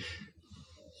for me."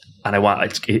 And I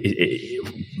want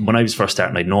when I was first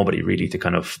starting, I had nobody really to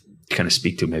kind of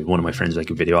speak to. Maybe one of my friends, like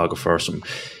a videographer or something,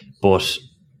 but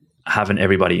having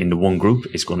everybody in the one group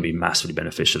is going to be massively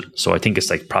beneficial. So I think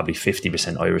it's like probably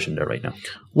 50% Irish in there right now.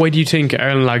 Why do you think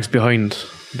Ireland lags behind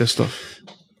this stuff?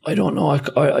 I don't know. I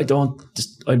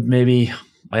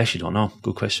actually don't know.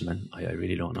 Good question, man. I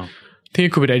really don't know. I think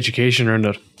it could be the education around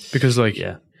it. Because like,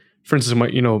 yeah. For instance,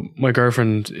 my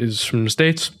girlfriend is from the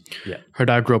States. Yeah. Her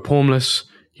dad grew up homeless.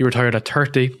 He retired at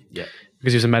 30. Yeah.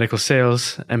 Because he was in medical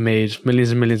sales and made millions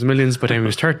and millions and millions by the time he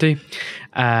was 30.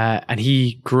 And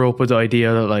he grew up with the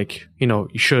idea that, like, you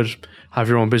should have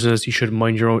your own business. You should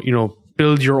mind your own,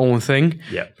 build your own thing.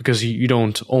 Yeah. Because you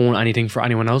don't own anything for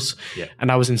anyone else. Yeah. And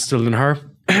that was instilled in her.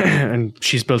 And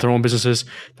she's built her own businesses.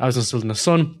 That was instilled in the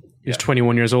son. He's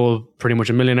 21 years old, pretty much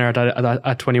a millionaire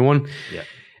at 21. Yeah.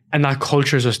 And that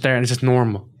culture is just there and it's just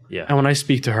normal. Yeah. And when I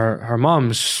speak to her mom,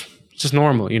 it's just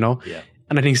normal, Yeah.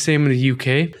 And I think same in the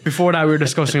UK. Before that, we were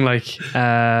discussing like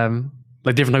different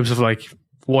types of like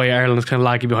why Ireland is kind of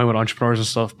lagging behind with entrepreneurs and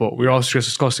stuff. But we were also just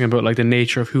discussing about like the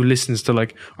nature of who listens to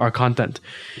like our content.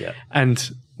 Yeah.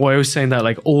 And why I was saying that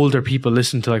like older people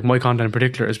listen to like my content in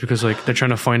particular is because like they're trying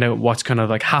to find out what's kind of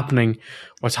like happening,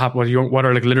 what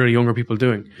are like literally younger people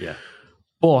doing. Yeah.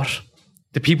 But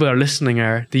the people that are listening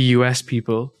are the US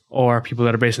people or people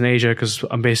that are based in Asia, because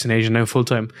I'm based in Asia now full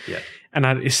time. Yeah. And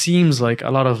it seems like a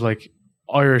lot of like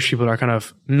Irish people are kind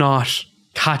of not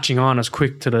catching on as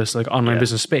quick to this like online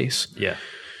business space. Yeah.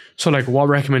 So like, what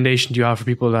recommendation do you have for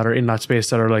people that are in that space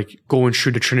that are like going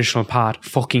through the traditional path,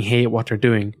 fucking hate what they're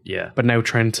doing, but now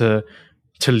trying to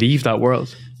leave that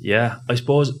world? Yeah, I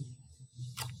suppose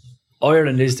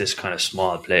Ireland is this kind of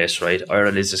small place, right?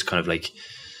 Ireland is this kind of like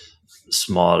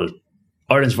small.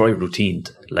 Ireland's very routine.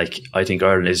 Like, I think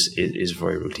Ireland is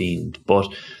very routine,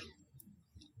 but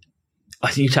I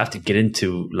think you have to get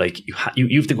into like you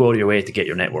have to go out of your way to get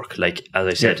your network. Like, as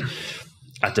I said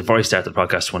at the very start of the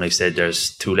podcast, when I said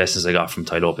there's 2 lessons I got from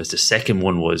Ty Lopez, the second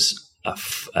one was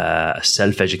a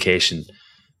self-education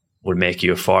will make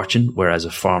you a fortune, whereas a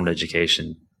formal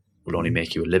education will only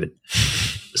make you a living.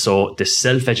 So the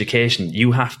self-education,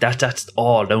 that's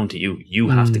all down to you. You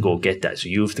have to go get that. So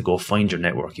you have to go find your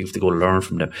network. You have to go learn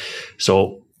from them.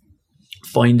 So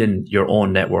finding your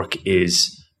own network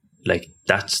is like,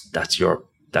 that's your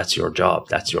job.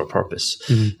 That's your purpose.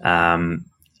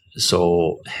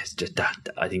 So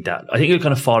I think it'll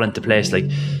kind of fall into place,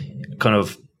 like kind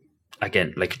of,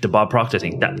 again, like the Bob Proctor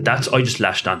thing. That's I just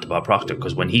lashed on to Bob Proctor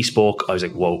because when he spoke, I was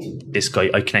like, whoa, this guy,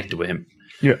 I connected with him.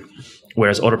 Yeah.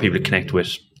 Whereas other people connect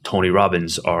with Tony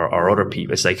Robbins or other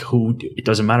people. It's like, it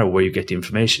doesn't matter where you get the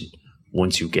information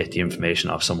once you get the information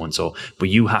off someone. So, but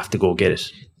you have to go get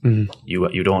it.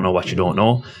 You don't know what you don't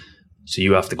know. So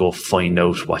you have to go find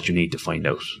out what you need to find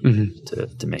out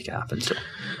to make it happen. So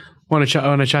I want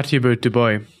to chat to you about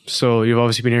Dubai. So you've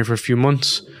obviously been here for a few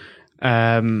months.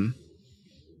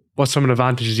 What's some of the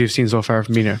advantages you've seen so far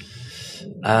from being here?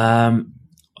 I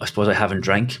suppose I haven't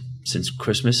drank since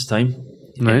Christmas time.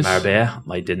 Nice. In Marbella,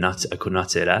 I could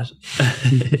not say that.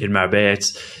 In Marbella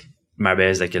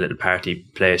is like a little party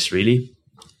place, really.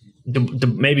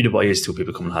 Maybe Dubai is 2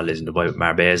 people coming on holidays in Dubai, but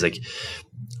Marbella is like,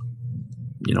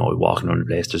 walking around the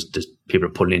place, there's people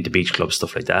pulling into beach clubs,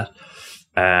 stuff like that.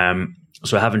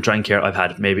 So I haven't drank here. I've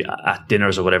had maybe at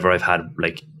dinners or whatever, I've had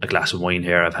like a glass of wine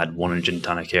here. I've had one gin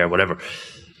tonic here, whatever.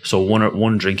 So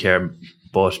one drink here,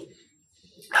 but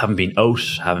haven't been out,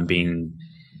 haven't been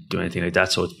doing anything like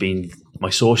that. So it's been,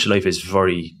 my social life is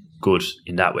very good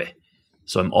in that way.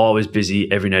 So I'm always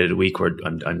busy every night of the week where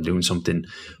I'm doing something,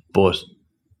 but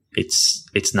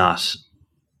it's not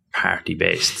party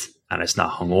based and it's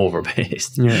not hungover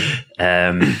based.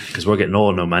 Because we're getting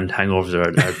old now, man. Hangovers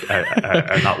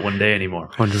are not one day anymore.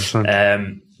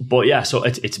 100%. But yeah, so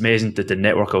it's amazing that the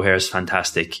network out here is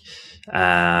fantastic.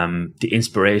 The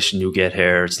inspiration you get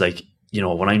here, it's like,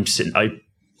 when I'm sitting, I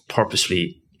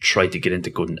purposely try to get into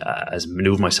good,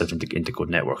 maneuver myself into good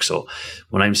network. So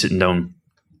when I'm sitting down,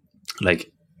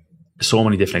 like, so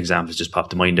many different examples just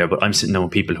popped to mind there, but I'm sitting down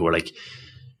with people who are like,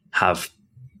 have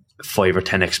 5 or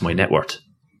 10x my net worth,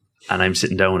 and I'm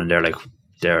sitting down and they're like,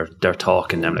 they're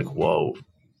talking, and I'm like, whoa,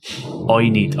 I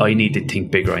need to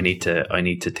think bigger. I need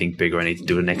to think bigger. I need to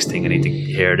do the next thing. I need to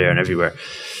here, there, and everywhere.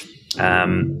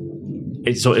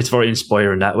 It's very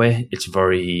inspiring that way. It's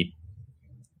very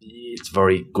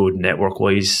good network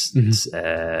wise.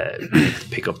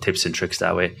 Pick up tips and tricks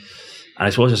that way. And I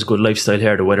suppose it's a good lifestyle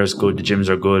here. The weather's good. The gyms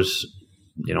are good.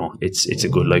 It's a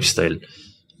good lifestyle.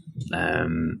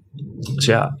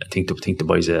 So yeah, I think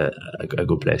Dubai's a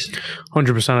good place.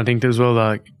 100%. I think as well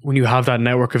that when you have that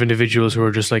network of individuals who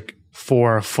are just like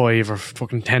 4 or 5 or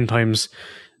fucking 10 times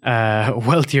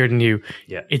wealthier than you,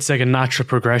 it's like a natural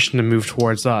progression to move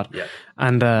towards that.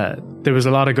 And there was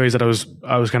a lot of guys that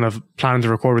I was kind of planning to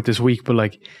record with this week, but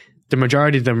like the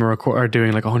majority of them are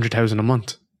doing like 100,000 a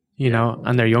month,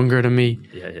 and they're younger than me,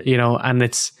 and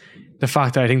it's the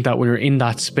fact that I think that when you're in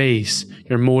that space,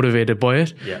 you're motivated by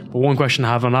it. But one question I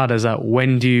have on that is that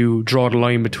when do you draw the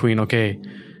line between, okay,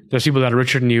 there's people that are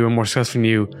richer than you and more successful than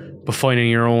you, but finding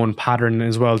your own pattern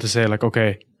as well to say like,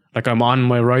 okay, like I'm on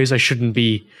my rise, I shouldn't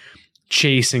be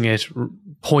chasing it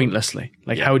pointlessly.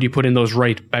 Like how do you put in those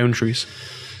right boundaries?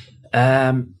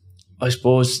 I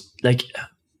suppose, like,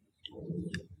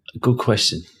 good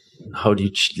question. How do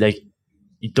you,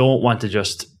 you don't want to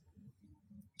just,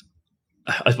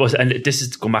 I suppose, and this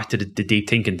is going back to the deep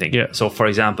thinking thing. So for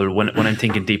example, when I'm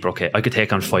thinking deeper, okay, I could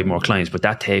take on 5 more clients, but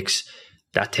that takes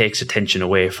attention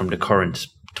away from the current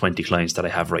 20 clients that I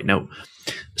have right now.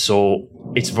 So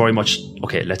it's very much,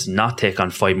 okay, let's not take on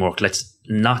 5 more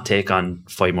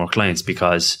clients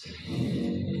because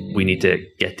we need to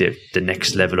get the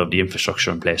next level of the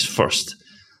infrastructure in place first.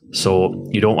 So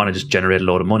you don't want to just generate a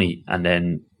load of money and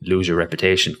then lose your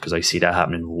reputation, because I see that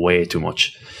happening way too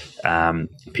much.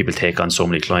 People take on so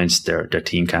many clients, their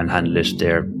team can't handle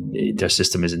it, their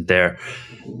system isn't there,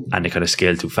 and they kind of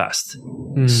scale too fast.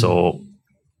 So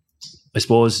I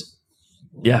suppose,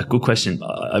 yeah, good question.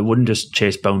 I wouldn't just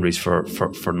chase boundaries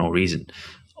for no reason.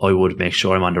 I would make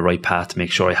sure I'm on the right path,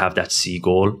 make sure I have that C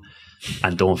goal,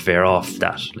 and don't veer off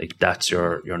that. Like, that's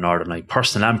your northern line,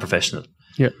 personal and professional.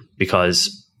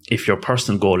 Because if your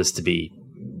personal goal is to be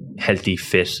healthy,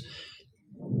 fit,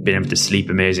 being able to sleep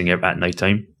amazing at night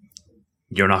time,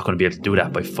 you're not going to be able to do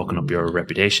that by fucking up your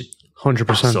reputation.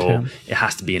 100%. So it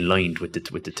has to be in line with the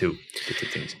two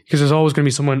things. Because there's always going to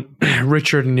be someone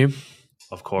richer than you.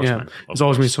 Of course, man. There's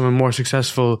always going to be someone more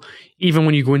successful. Even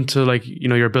when you go into, like,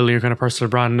 you're building your kind of personal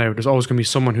brand now, there's always going to be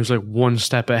someone who's like one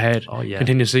step ahead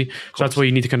continuously. So that's why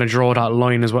you need to kind of draw that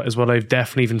line is what I've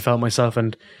definitely even felt myself.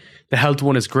 And the health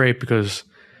one is great because,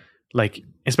 like,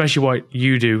 especially what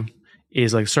you do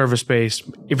is like service based.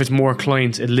 If it's more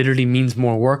clients, it literally means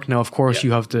more work. Now, of course,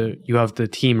 you have the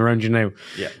team around you now.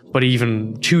 But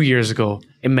even 2 years ago,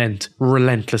 it meant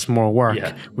relentless more work,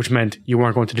 which meant you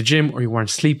weren't going to the gym, or you weren't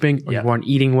sleeping, or you weren't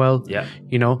eating well.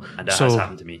 And that has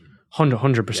happened to me.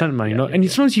 100%, man.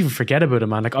 And sometimes you even forget about it,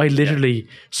 man. Like, I literally,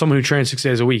 someone who trains 6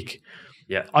 days a week,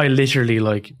 I literally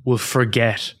like will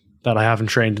forget that I haven't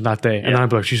trained in that day, and I'm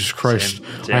like, Jesus Christ,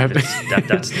 Same.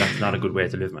 That's not a good way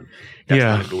to live, man. That's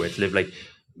not a good way to live. Like,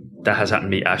 that has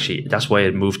happened to me actually. That's why I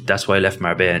moved. That's why I left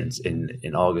Marbella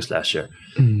in August last year.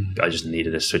 I just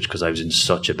needed a switch because I was in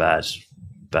such a bad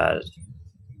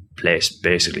place,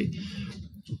 basically.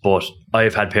 But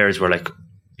I've had periods where, like,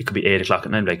 it could be 8 o'clock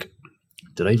and I'm like,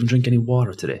 did I even drink any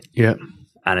water today?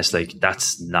 And it's like,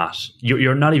 that's not,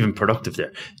 you're not even productive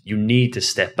there. You need to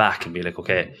step back and be like,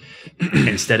 okay,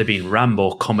 instead of being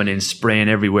Rambo coming in, spraying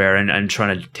everywhere and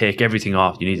trying to take everything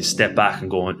off, you need to step back and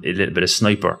go a little bit of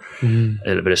sniper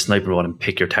mode and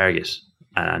pick your target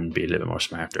and be a little bit more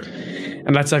smarter.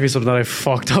 And that's actually something that I've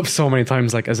fucked up so many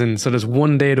times. Like, as in, so there's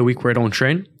one day of the week where I don't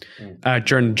train.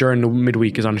 During the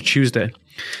midweek is on a Tuesday.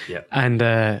 And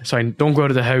so I don't go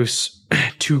out of the house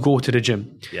to go to the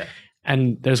gym.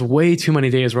 And there's way too many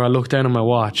days where I look down on my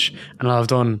watch and I'll have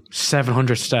done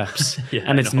 700 steps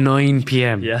and it's 9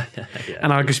 p.m.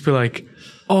 And I'll just be like,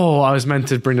 oh, I was meant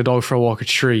to bring the dog for a walk at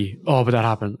 3. Oh, but that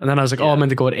happened. And then I was like, oh, I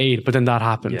meant to go at 8, but then that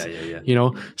happened. You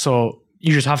know? So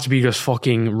you just have to be just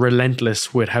fucking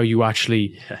relentless with how you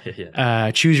actually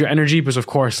choose your energy. Because of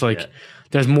course, like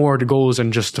there's more to goals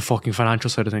than just the fucking financial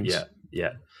side of things. Yeah,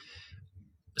 yeah.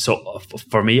 So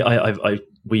for me,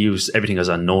 we use everything as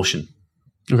on Notion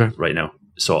right now.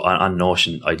 So on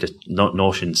Notion,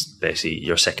 Notion's basically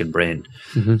your second brain.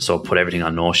 So put everything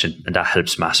on Notion, and that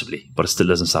helps massively, but it still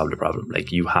doesn't solve the problem.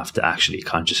 Like you have to actually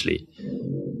consciously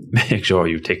make sure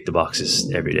you tick the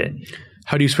boxes every day.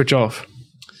 How do you switch off?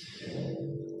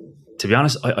 To be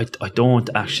honest, I don't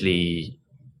actually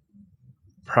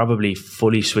probably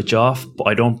fully switch off, but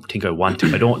I don't think I want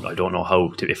to. I don't know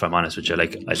how to, if I'm honest with you.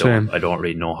 Like I don't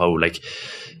really know how. Like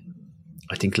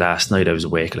I think last night I was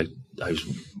awake, like I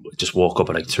just woke up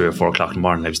at like 3 or 4 o'clock in the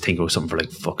morning. I was thinking of something for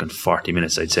like fucking 40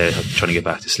 minutes, I'd say, trying to get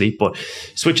back to sleep. But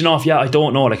switching off, I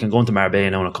don't know. Like I'm going to Marbella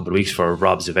now in a couple of weeks for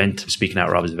Rob's event. I'm speaking at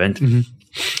Rob's event,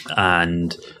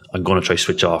 and I'm going to try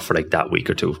switch off for like that week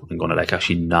or two. I'm going to like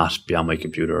actually not be on my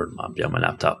computer, not be on my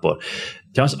laptop. But to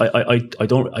be honest, I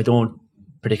don't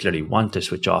particularly want to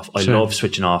switch off. I love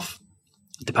switching off.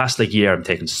 The past like year, I'm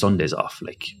taking Sundays off.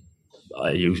 Like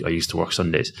I used to work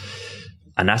Sundays,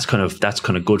 and that's kind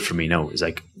of good for me now. It's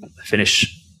like I finish,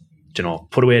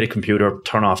 put away the computer,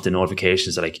 turn off the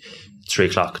notifications at like 3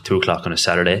 o'clock, 2 o'clock on a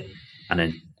Saturday, and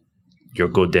then you're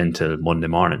good then till Monday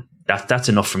morning. That's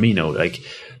enough for me now. Like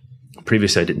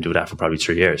previously, I didn't do that for probably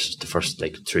 3 years. The first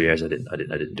like 3 years, I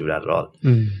didn't do that at all.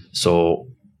 So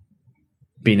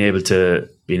being able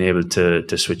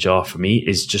to switch off for me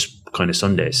is just kind of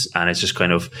Sundays, and it's just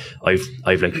kind of I've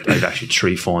actually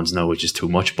 3 phones now, which is too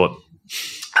much. But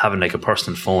having like a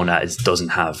personal phone that doesn't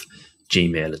have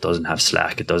Gmail, it doesn't have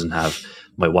Slack, it doesn't have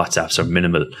my WhatsApps are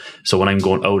minimal. So when I'm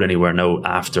going out anywhere now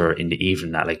after in the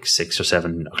evening at like 6 or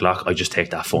 7 o'clock, I just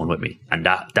take that phone with me, and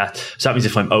so that means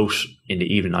if I'm out in the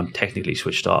evening, I'm technically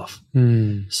switched off.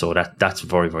 So that's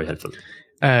very, very helpful.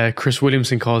 Chris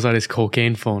Williamson calls that his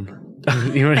cocaine phone.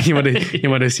 you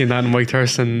might have seen that in Mike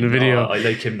Thurston video. I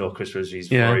like him though, Chris. He's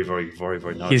very, very, very,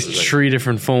 very nice. He's 3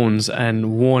 different phones,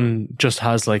 and one just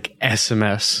has like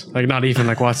SMS, like not even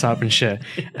like WhatsApp and shit.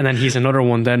 And then he's another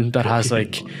one then that has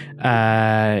like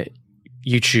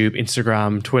YouTube,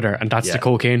 Instagram, Twitter, and that's the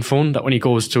cocaine phone. That when he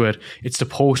goes to it, it's the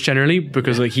post generally,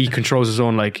 because like he controls his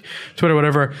own like Twitter,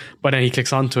 whatever. But then he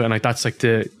clicks onto it, and like that's like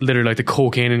literally like the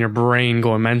cocaine in your brain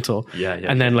going mental.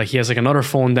 And then like he has like another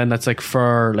phone then that's like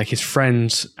for like his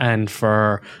friends and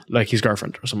for like his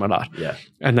girlfriend or something like that.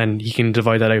 And then he can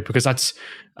divide that out, because that's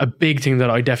a big thing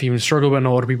that I definitely even struggle with, and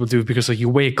other people do, because like you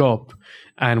wake up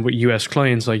and with US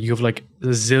clients, like you have like a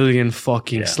zillion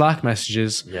fucking Slack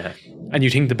messages, and you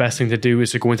think the best thing to do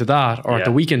is to go into that, or at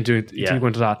the weekend go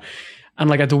into that. And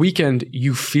like at the weekend,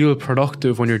 you feel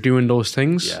productive when you're doing those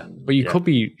things, but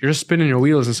you're just spinning your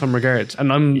wheels in some regards.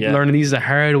 And I'm learning these the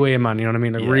hard way, man. You know what I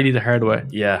mean? Like really the hard way.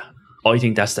 I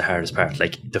think that's the hardest part.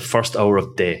 Like the first hour of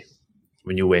the day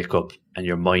when you wake up and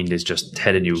your mind is just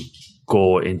telling you,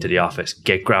 go into the office,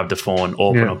 grab the phone,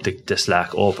 open up the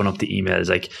Slack, open up the emails,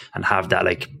 like, and have that,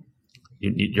 like,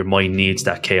 your mind needs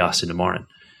that chaos in the morning.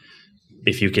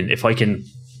 If I can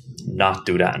not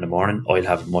do that in the morning, I'll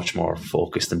have a much more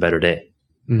focused and better day.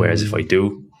 Whereas if I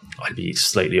do, I'll be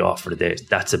slightly off for the day.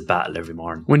 That's a battle every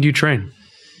morning. When do you train?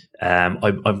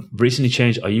 I've recently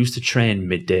changed. I used to train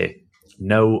midday.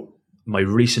 Now, I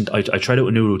tried out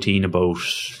a new routine about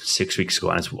 6 weeks ago,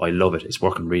 and I love it. It's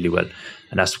working really well.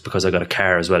 And that's because I got a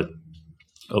car as well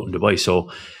out in Dubai. So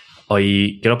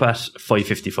I get up at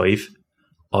 5:55.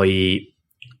 I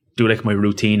do like my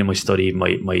routine and my study,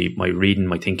 my reading,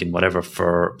 my thinking, whatever,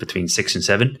 for between 6 and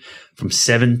 7. From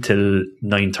 7 till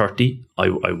 9:30,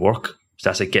 I work. So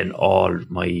that's like getting all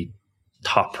my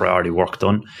top priority work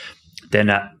done. Then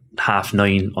at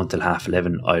 9:30 until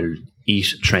 11:30, I'll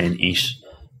eat.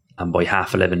 And by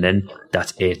 11:30 then,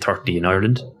 that's 8:30 in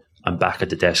Ireland. I'm back at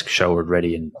the desk, showered,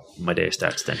 ready, and my day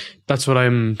starts then. That's what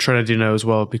I'm trying to do now as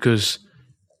well, because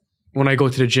when I go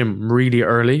to the gym really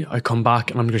early, I come back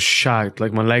and I'm just shagged.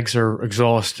 Like my legs are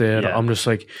exhausted. I'm just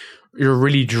like, you're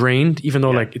really drained, even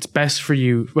though like it's best for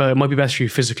you. Well, it might be best for you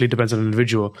physically, depends on the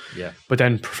individual. But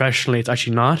then professionally, it's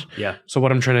actually not. So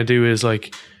what I'm trying to do is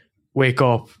like wake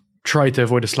up, try to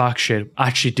avoid the Slack shit,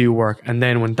 actually do work. And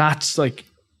then when that's like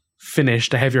finish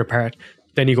the heavier part,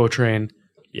 then you go train,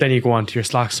 then you go on to your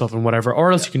Slack stuff and whatever,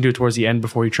 or else you can do it towards the end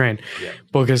before you train.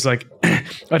 Because like I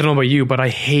don't know about you, but I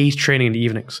hate training in the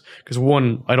evenings, because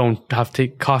one, I don't have to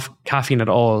take caffeine at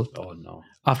all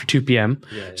after 2 p.m.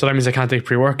 So that means I can't take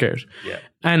pre-workout.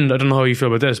 And I don't know how you feel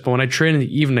about this, but when I train in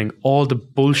the evening, all the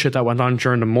bullshit that went on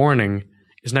during the morning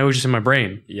is now just in my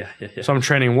brain. So I'm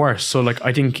training worse. So like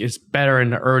I think it's better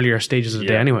in the earlier stages of the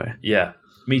day anyway.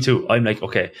 Me too. I'm like,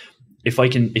 okay,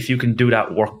 if you can do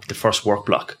that work, the first work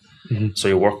block. So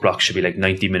your work block should be like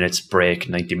 90 minutes break,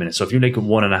 90 minutes. So if you like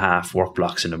 1.5 work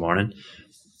blocks in the morning,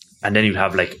 and then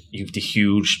you've the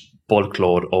huge bulk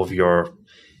load of your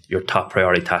top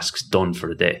priority tasks done for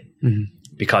the day.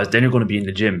 Because then you're going to be in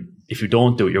the gym. If you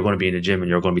don't do it, you're going to be in the gym and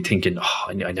you're going to be thinking, oh,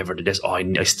 I never did this. Oh,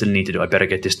 I still need to do it. I better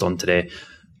get this done today.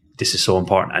 This is so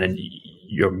important. And then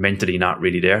you're mentally not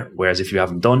really there. Whereas if you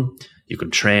haven't done, you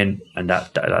can train, and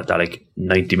that like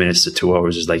 90 minutes to 2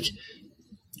 hours is like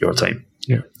your time.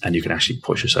 Yeah. And you can actually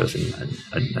push yourself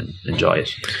and enjoy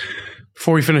it.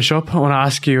 Before we finish up, I want to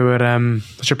ask you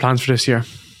what's your plans for this year?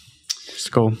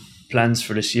 Just go. Plans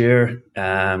for this year,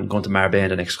 going to Marbella in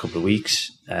the next couple of weeks,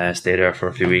 stay there for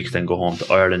a few weeks, then go home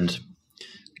to Ireland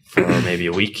for maybe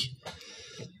a week.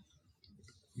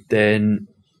 Then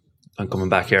I'm coming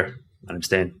back here and I'm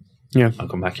staying. Yeah. I'll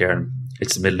come back here and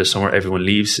it's the middle of summer. Everyone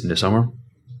leaves in the summer.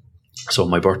 So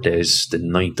my birthday is the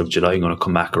 9th of July. I'm going to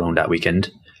come back around that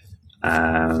weekend.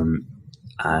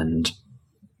 And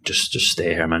just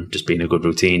stay here, man. Just be in a good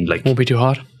routine. Like, won't be too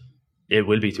hot. It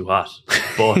will be too hot,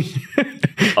 but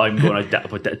I'm going like that.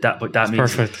 But that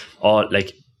means perfect. All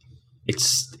like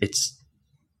it's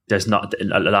there's not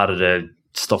a lot of the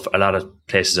stuff. A lot of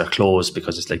places are closed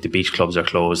because it's like the beach clubs are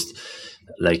closed.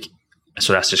 Like,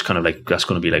 so that's just kind of like that's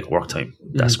going to be like work time.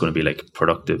 That's going to be like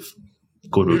productive,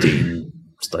 good routine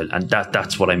style, and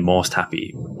that's what I'm most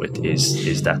happy with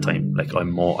is that time. Like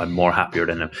I'm more happier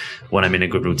than when I'm in a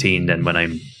good routine than when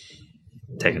I'm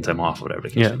taking time off or whatever the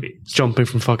case may be. Jumping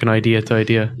from fucking idea to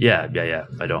idea. Yeah.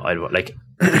 I don't like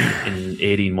in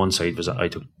 18 months I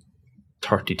took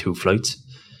 32 flights.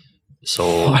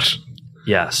 So what?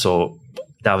 Yeah, so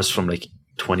that was from like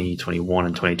 2021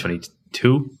 and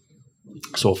 2022.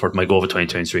 So for my goal for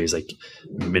 2023 is like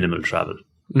minimal travel.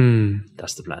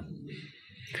 That's the plan.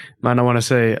 Man, I want to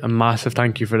say a massive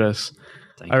thank you for this.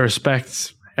 I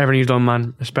respect everything you've done,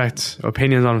 man. Respect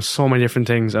opinions on so many different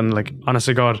things, and like, honest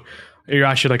to God, you're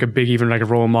actually like a big, even like a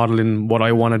role model in what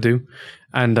I want to do.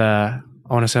 And I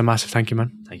want to say a massive thank you,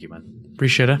 man. Thank you, man.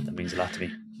 Appreciate it. That means a lot to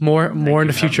me. More in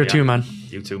the future too, man.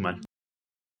 You too, man.